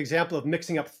perfect example of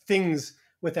mixing up things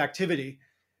with activity.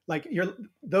 Like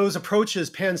those approaches,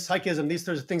 panpsychism, these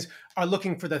sorts of things are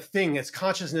looking for the thing. It's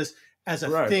consciousness as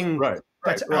a thing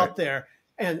that's out there.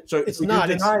 And so it's not.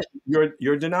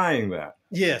 You're denying that.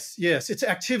 Yes. It's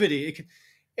activity.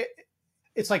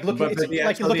 It's like looking. It's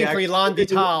like you're looking for elan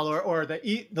vital or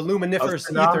the luminiferous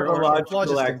ether or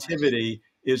phlogiston. Activity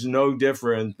is no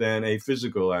different than a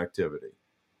physical activity.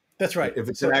 That's right. If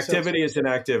it's an activity, it's an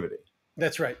activity.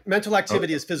 That's right. Mental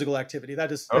activity is physical activity.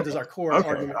 That is our core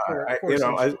argument.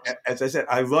 As I said,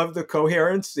 I love the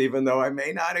coherence, even though I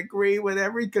may not agree with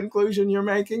every conclusion you're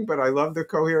making, but I love the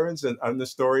coherence and the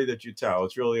story that you tell.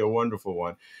 It's really a wonderful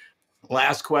one.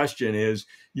 Last question is,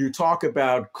 you talk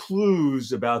about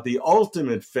clues about the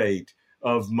ultimate fate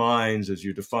of minds as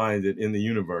you defined it in the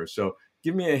universe. So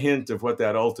give me a hint of what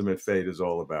that ultimate fate is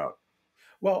all about.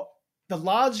 Well, the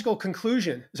logical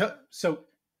conclusion. So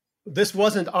this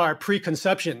wasn't our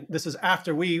preconception. This is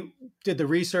after we did the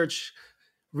research,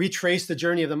 retraced the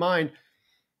journey of the mind.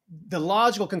 The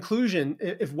logical conclusion,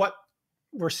 if what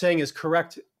we're saying is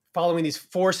correct, following these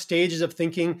 4 stages of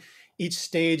thinking, each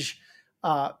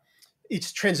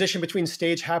transition between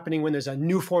stage happening when there's a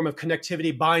new form of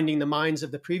connectivity binding the minds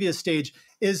of the previous stage,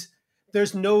 is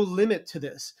there's no limit to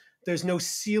this. There's no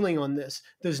ceiling on this.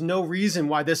 There's no reason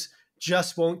why this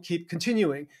just won't keep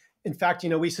continuing. In fact,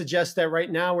 we suggest that right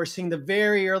now we're seeing the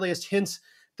very earliest hints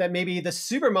that maybe the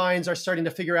superminds are starting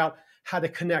to figure out how to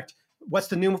connect. What's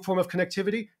the new form of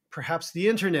connectivity? Perhaps the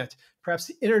internet. Perhaps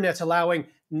the internet's allowing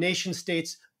nation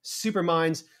states,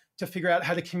 superminds to figure out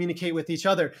how to communicate with each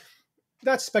other.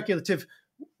 That's speculative.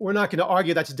 We're not going to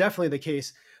argue that's definitely the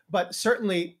case. But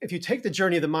certainly, if you take the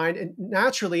journey of the mind, it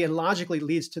naturally and logically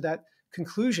leads to that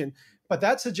conclusion. But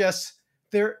that suggests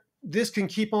this can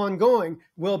keep on going.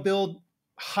 We'll build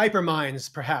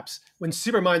hyperminds, perhaps, when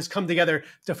superminds come together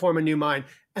to form a new mind.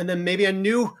 And then maybe a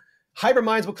new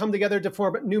hyperminds will come together to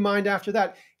form a new mind after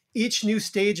that. Each new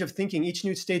stage of thinking, each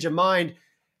new stage of mind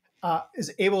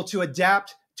is able to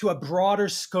adapt to a broader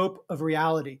scope of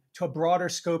reality, to a broader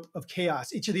scope of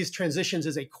chaos. Each of these transitions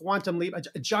is a quantum leap,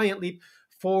 a giant leap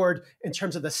forward in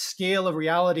terms of the scale of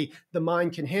reality the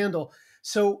mind can handle.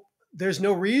 So there's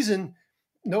no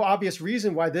obvious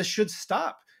reason why this should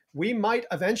stop. We might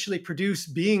eventually produce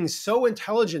beings so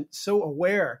intelligent, so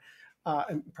aware,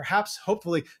 and perhaps,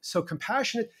 hopefully, so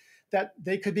compassionate that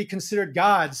they could be considered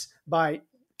gods by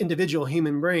individual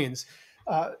human brains.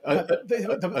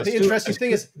 The interesting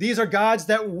thing is these are gods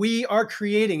that we are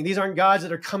creating. These aren't gods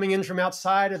that are coming in from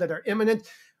outside or that are imminent.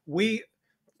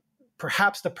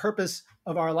 Perhaps the purpose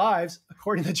of our lives,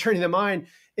 according to the journey of the mind,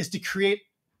 is to create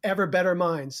ever better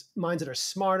minds that are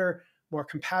smarter, more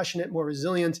compassionate, more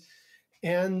resilient.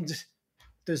 And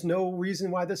there's no reason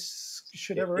why this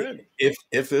should ever end.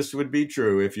 If this would be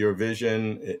true, if your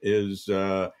vision is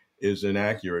an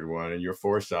accurate one and your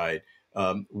foresight,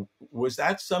 was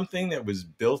that something that was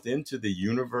built into the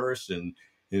universe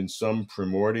in some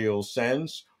primordial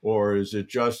sense, or is it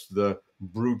just the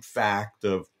brute fact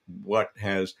of what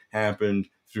has happened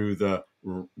through the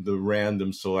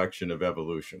random selection of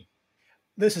evolution?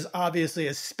 This is obviously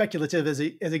as speculative as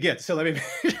it gets. So let me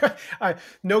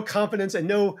no confidence and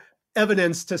no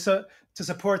evidence to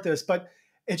support this, but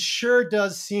it sure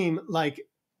does seem like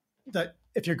that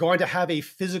if you're going to have a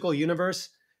physical universe,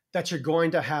 that you're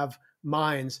going to have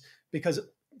minds, because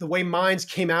the way minds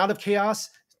came out of chaos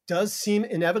does seem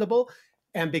inevitable.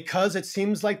 And because it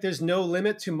seems like there's no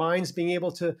limit to minds being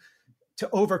able to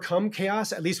overcome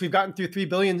chaos, at least we've gotten through 3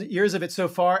 billion years of it so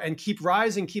far, and keep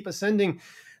rising, keep ascending,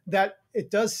 that it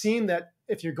does seem that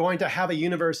if you're going to have a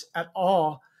universe at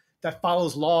all that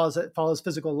follows laws, that follows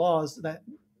physical laws, that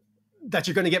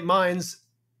you're going to get minds,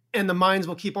 and the minds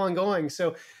will keep on going.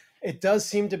 So it does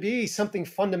seem to be something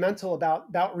fundamental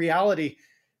about reality,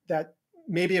 that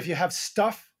maybe if you have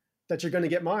stuff, that you're going to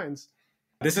get minds.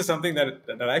 This is something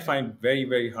that I find very,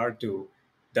 very hard to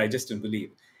digest and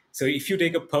believe. So if you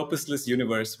take a purposeless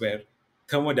universe where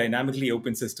thermodynamically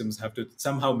open systems have to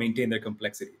somehow maintain their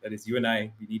complexity, that is, you and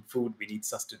I, we need food, we need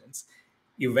sustenance,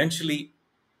 eventually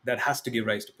that has to give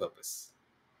rise to purpose.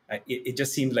 It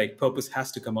just seems like purpose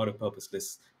has to come out of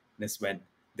purposelessness when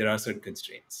there are certain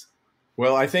constraints.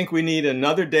 Well, I think we need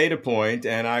another data point,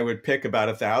 and I would pick about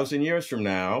 1,000 years from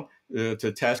now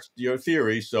to test your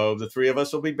theory. So the three of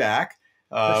us will be back.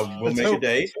 We'll make a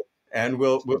date, and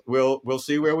we'll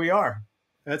see where we are.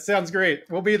 That sounds great.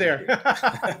 We'll be there.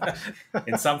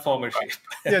 In some form or shape.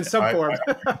 Yeah, in some form.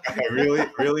 I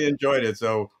really enjoyed it.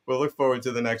 So we'll look forward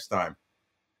to the next time.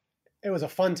 It was a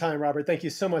fun time, Robert. Thank you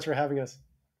so much for having us.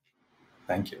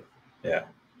 Thank you. Yeah,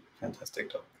 fantastic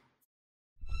talk.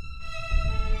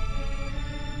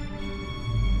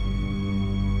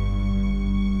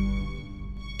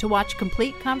 To watch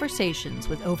complete conversations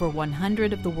with over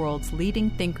 100 of the world's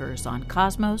leading thinkers on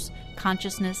cosmos,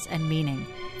 consciousness, and meaning,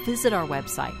 visit our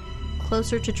website,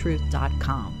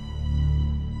 closertotruth.com.